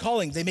emphasis and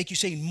calling. They make you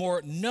say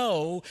more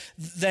no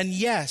than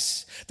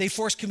yes. They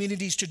force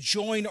communities to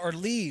join or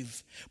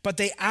leave, but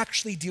they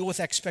actually deal with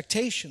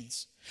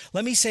expectations.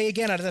 Let me say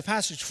again out of the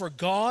passage, for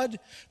God,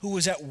 who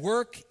was at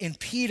work in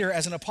Peter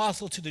as an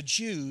apostle to the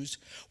Jews,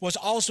 was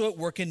also at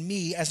work in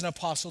me as an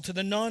apostle to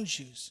the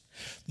non-Jews.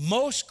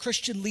 Most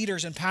Christian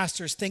leaders and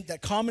pastors think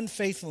that common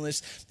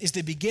faithfulness is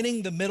the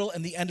beginning, the middle,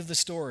 and the end of the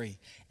story.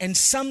 And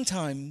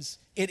sometimes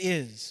it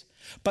is.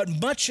 But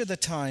much of the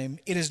time,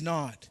 it is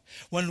not.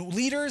 When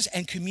leaders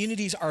and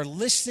communities are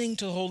listening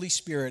to the Holy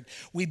Spirit,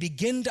 we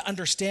begin to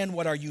understand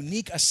what our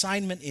unique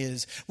assignment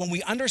is. When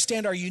we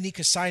understand our unique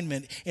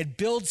assignment, it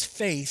builds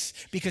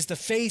faith because the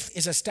faith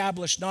is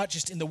established not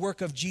just in the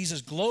work of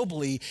Jesus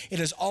globally, it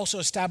is also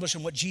established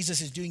in what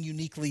Jesus is doing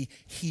uniquely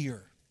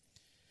here.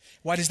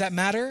 Why does that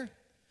matter?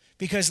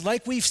 Because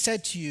like we've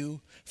said to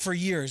you for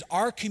years,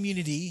 our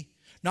community,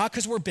 not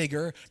because we're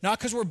bigger, not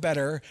because we're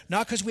better,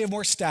 not because we have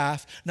more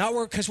staff, not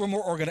because we're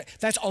more organized.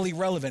 That's all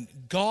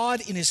irrelevant.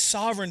 God, in his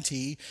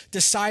sovereignty,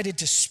 decided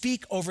to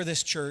speak over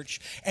this church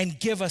and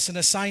give us an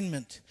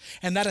assignment.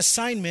 And that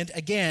assignment,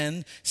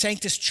 again,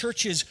 Sanctus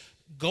Church's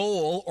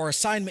goal or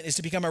assignment is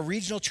to become a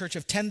regional church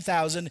of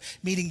 10,000,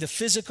 meeting the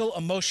physical,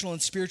 emotional,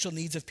 and spiritual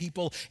needs of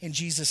people in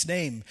Jesus'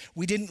 name.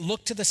 We didn't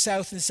look to the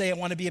south and say, I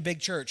want to be a big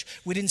church.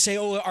 We didn't say,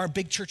 oh, our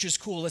big church is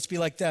cool, let's be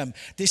like them.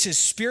 This is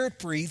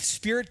spirit-breathed,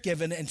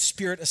 spirit-given, and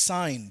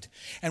spirit-assigned.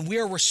 And we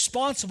are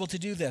responsible to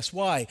do this.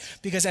 Why?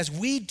 Because as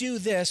we do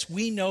this,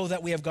 we know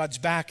that we have God's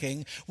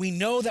backing. We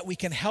know that we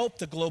can help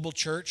the global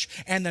church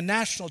and the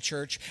national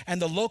church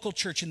and the local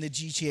church in the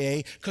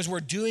GTA because we're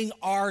doing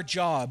our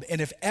job.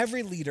 And if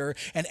every leader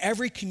and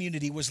every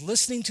community was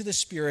listening to the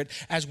Spirit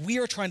as we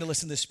are trying to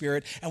listen to the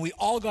Spirit, and we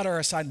all got our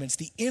assignments,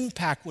 the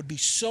impact would be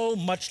so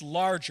much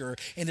larger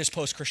in this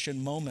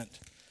post-Christian moment.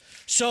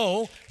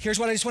 So here's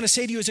what I just want to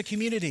say to you as a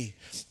community.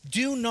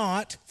 Do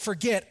not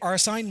forget our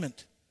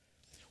assignment.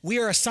 We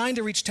are assigned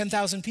to reach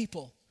 10,000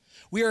 people.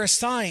 We are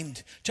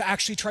assigned to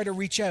actually try to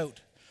reach out.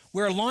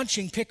 We're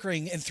launching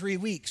Pickering in 3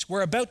 weeks.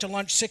 We're about to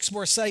launch 6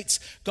 more sites,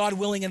 God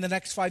willing, in the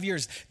next 5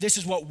 years. This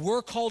is what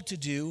we're called to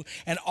do,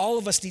 and all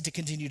of us need to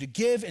continue to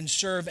give and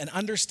serve and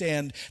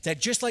understand that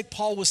just like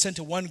Paul was sent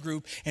to one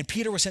group and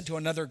Peter was sent to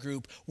another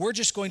group, we're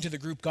just going to the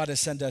group God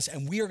has sent us,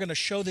 and we are going to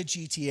show the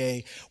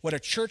GTA what a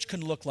church can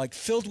look like,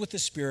 filled with the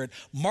Spirit,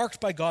 marked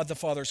by God the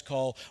Father's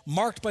call,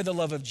 marked by the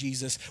love of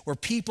Jesus, where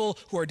people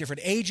who are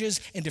different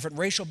ages and different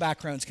racial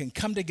backgrounds can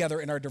come together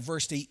in our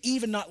diversity,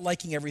 even not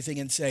liking everything,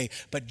 and say,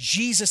 but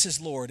Jesus is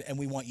Lord, and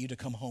we want you to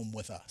come home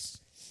with us.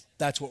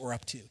 That's what we're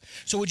up to.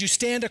 So would you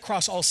stand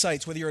across all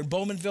sites, whether you're in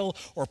Bowmanville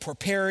or Port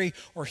Perry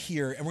or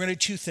here, and we're going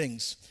to do 2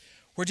 things.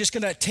 We're just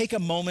going to take a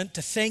moment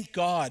to thank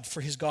God for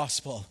his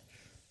gospel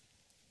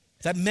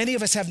that many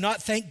of us have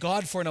not thanked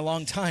God for in a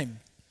long time.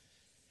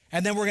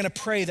 And then we're going to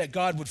pray that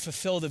God would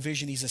fulfill the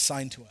vision he's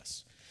assigned to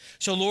us.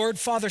 So Lord,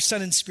 Father,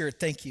 Son, and Spirit,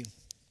 thank you.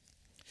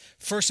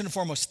 First and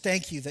foremost,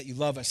 thank you that you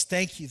love us.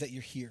 Thank you that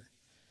you're here.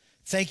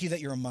 Thank you that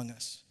you're among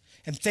us.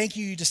 And thank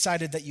you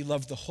decided that you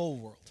loved the whole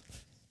world.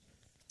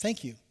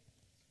 Thank you.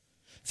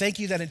 Thank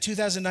you that in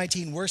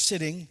 2019 we're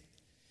sitting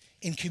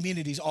in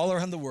communities all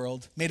around the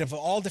world made up of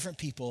all different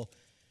people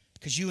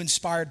because you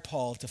inspired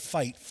Paul to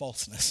fight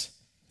falseness.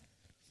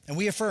 And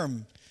we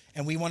affirm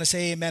and we want to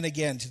say amen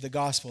again to the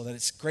gospel that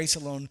it's grace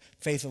alone,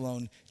 faith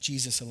alone,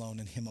 Jesus alone,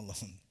 and him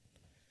alone.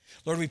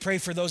 Lord, we pray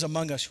for those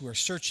among us who are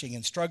searching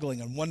and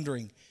struggling and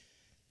wondering.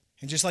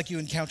 And just like you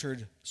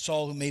encountered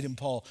Saul who made him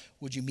Paul,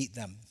 would you meet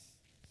them?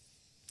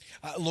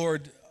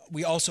 Lord,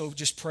 we also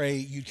just pray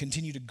you'd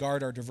continue to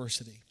guard our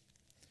diversity.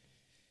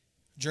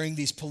 During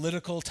these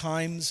political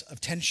times of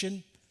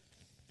tension,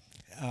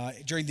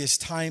 during these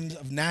times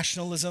of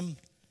nationalism,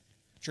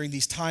 during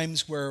these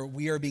times where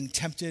we are being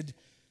tempted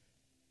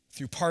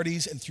through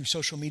parties and through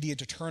social media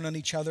to turn on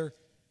each other,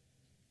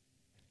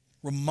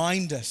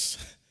 remind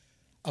us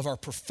of our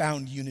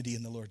profound unity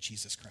in the Lord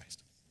Jesus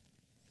Christ.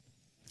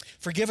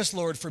 Forgive us,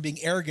 Lord, for being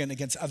arrogant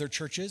against other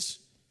churches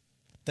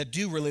that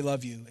do really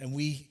love you, and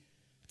we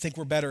think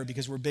we're better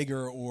because we're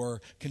bigger or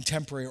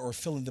contemporary or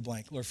fill in the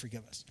blank. Lord,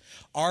 forgive us.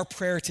 Our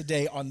prayer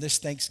today on this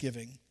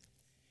Thanksgiving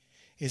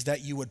is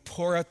that you would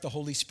pour out the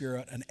Holy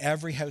Spirit on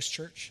every house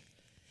church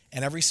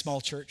and every small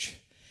church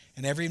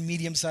and every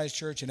medium-sized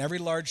church and every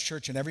large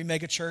church and every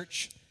mega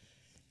church.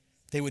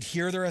 They would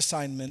hear their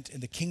assignment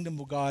and the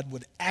kingdom of God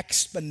would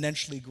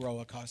exponentially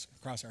grow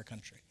across our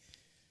country.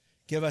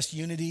 Give us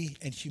unity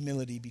and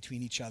humility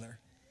between each other.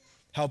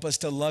 Help us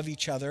to love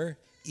each other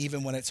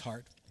even when it's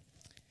hard.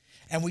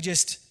 And we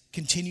just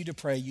continue to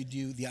pray you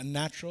do the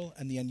unnatural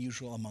and the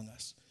unusual among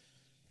us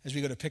as we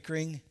go to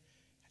Pickering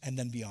and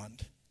then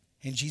beyond.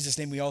 In Jesus'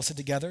 name, we all sit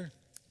together.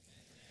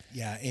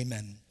 Yeah,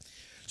 amen.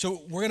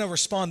 So we're going to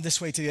respond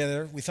this way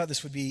together. We thought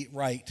this would be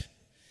right.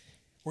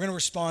 We're going to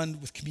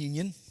respond with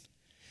communion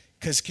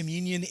because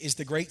communion is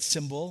the great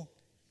symbol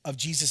of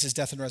Jesus'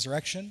 death and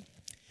resurrection.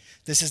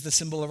 This is the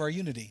symbol of our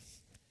unity.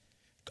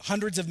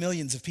 Hundreds of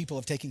millions of people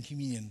have taken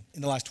communion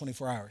in the last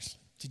 24 hours.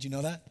 Did you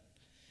know that?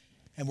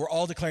 And we're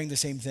all declaring the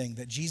same thing,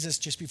 that Jesus,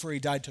 just before he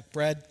died, took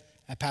bread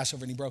at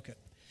Passover and he broke it.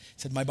 He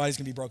said, my body's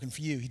going to be broken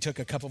for you. He took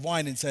a cup of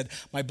wine and said,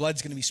 my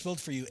blood's going to be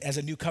spilled for you as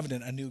a new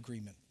covenant, a new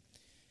agreement.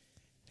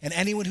 And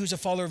anyone who's a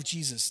follower of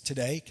Jesus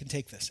today can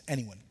take this,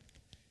 anyone.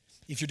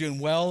 If you're doing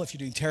well, if you're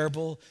doing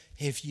terrible,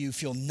 if you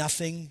feel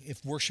nothing,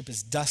 if worship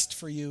is dust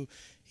for you,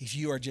 if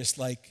you are just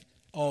like,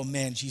 oh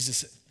man,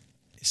 Jesus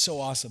is so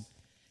awesome.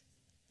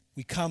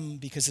 We come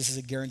because this is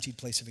a guaranteed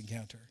place of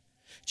encounter.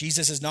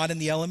 Jesus is not in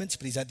the elements,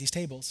 but he's at these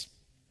tables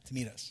to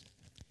meet us.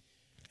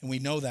 And we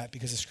know that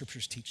because the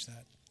scriptures teach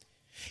that.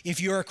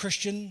 If you're a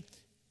Christian,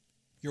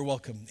 you're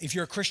welcome. If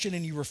you're a Christian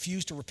and you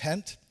refuse to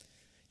repent,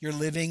 you're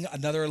living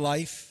another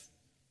life,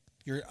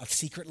 you're a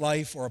secret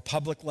life or a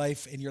public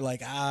life, and you're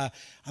like, I'm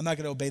not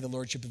going to obey the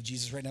lordship of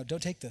Jesus right now.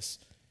 Don't take this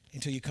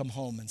until you come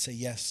home and say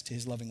yes to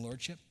his loving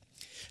lordship.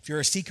 If you're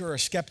a seeker or a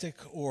skeptic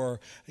or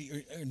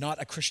you're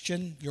not a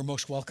Christian, you're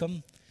most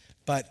welcome.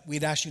 But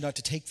we'd ask you not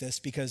to take this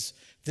because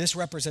this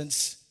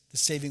represents the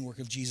saving work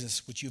of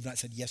Jesus, which you have not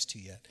said yes to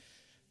yet.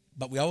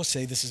 But we always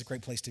say this is a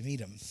great place to meet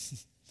him.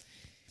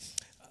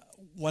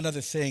 One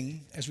other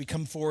thing, as we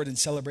come forward and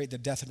celebrate the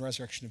death and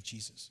resurrection of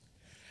Jesus,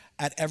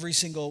 at every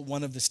single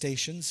one of the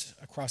stations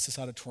across this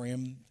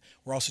auditorium,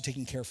 we're also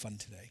taking Care Fund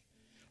today.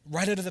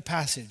 Right out of the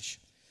passage,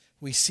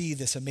 we see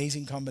this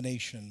amazing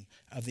combination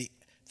of the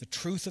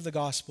truth of the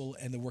gospel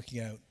and the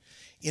working out.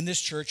 In this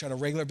church, on a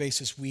regular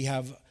basis, we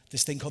have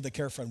this thing called the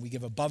Care Fund. We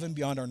give above and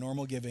beyond our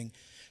normal giving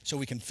so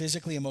we can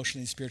physically,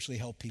 emotionally, and spiritually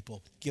help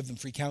people, give them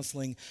free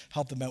counseling,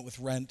 help them out with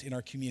rent in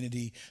our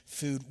community,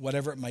 food,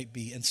 whatever it might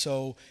be. And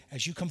so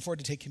as you come forward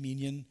to take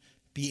communion,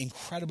 be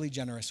incredibly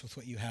generous with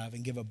what you have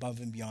and give above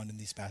and beyond in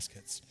these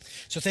baskets.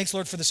 So thanks,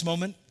 Lord, for this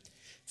moment.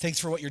 Thanks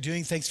for what you're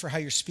doing. Thanks for how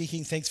you're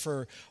speaking. Thanks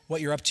for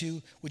what you're up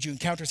to. Would you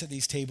encounter us at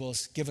these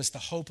tables? Give us the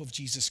hope of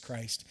Jesus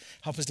Christ.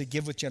 Help us to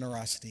give with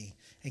generosity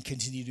and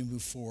continue to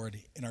move forward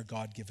in our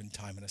God-given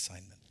time and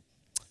assignment.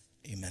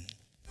 Amen.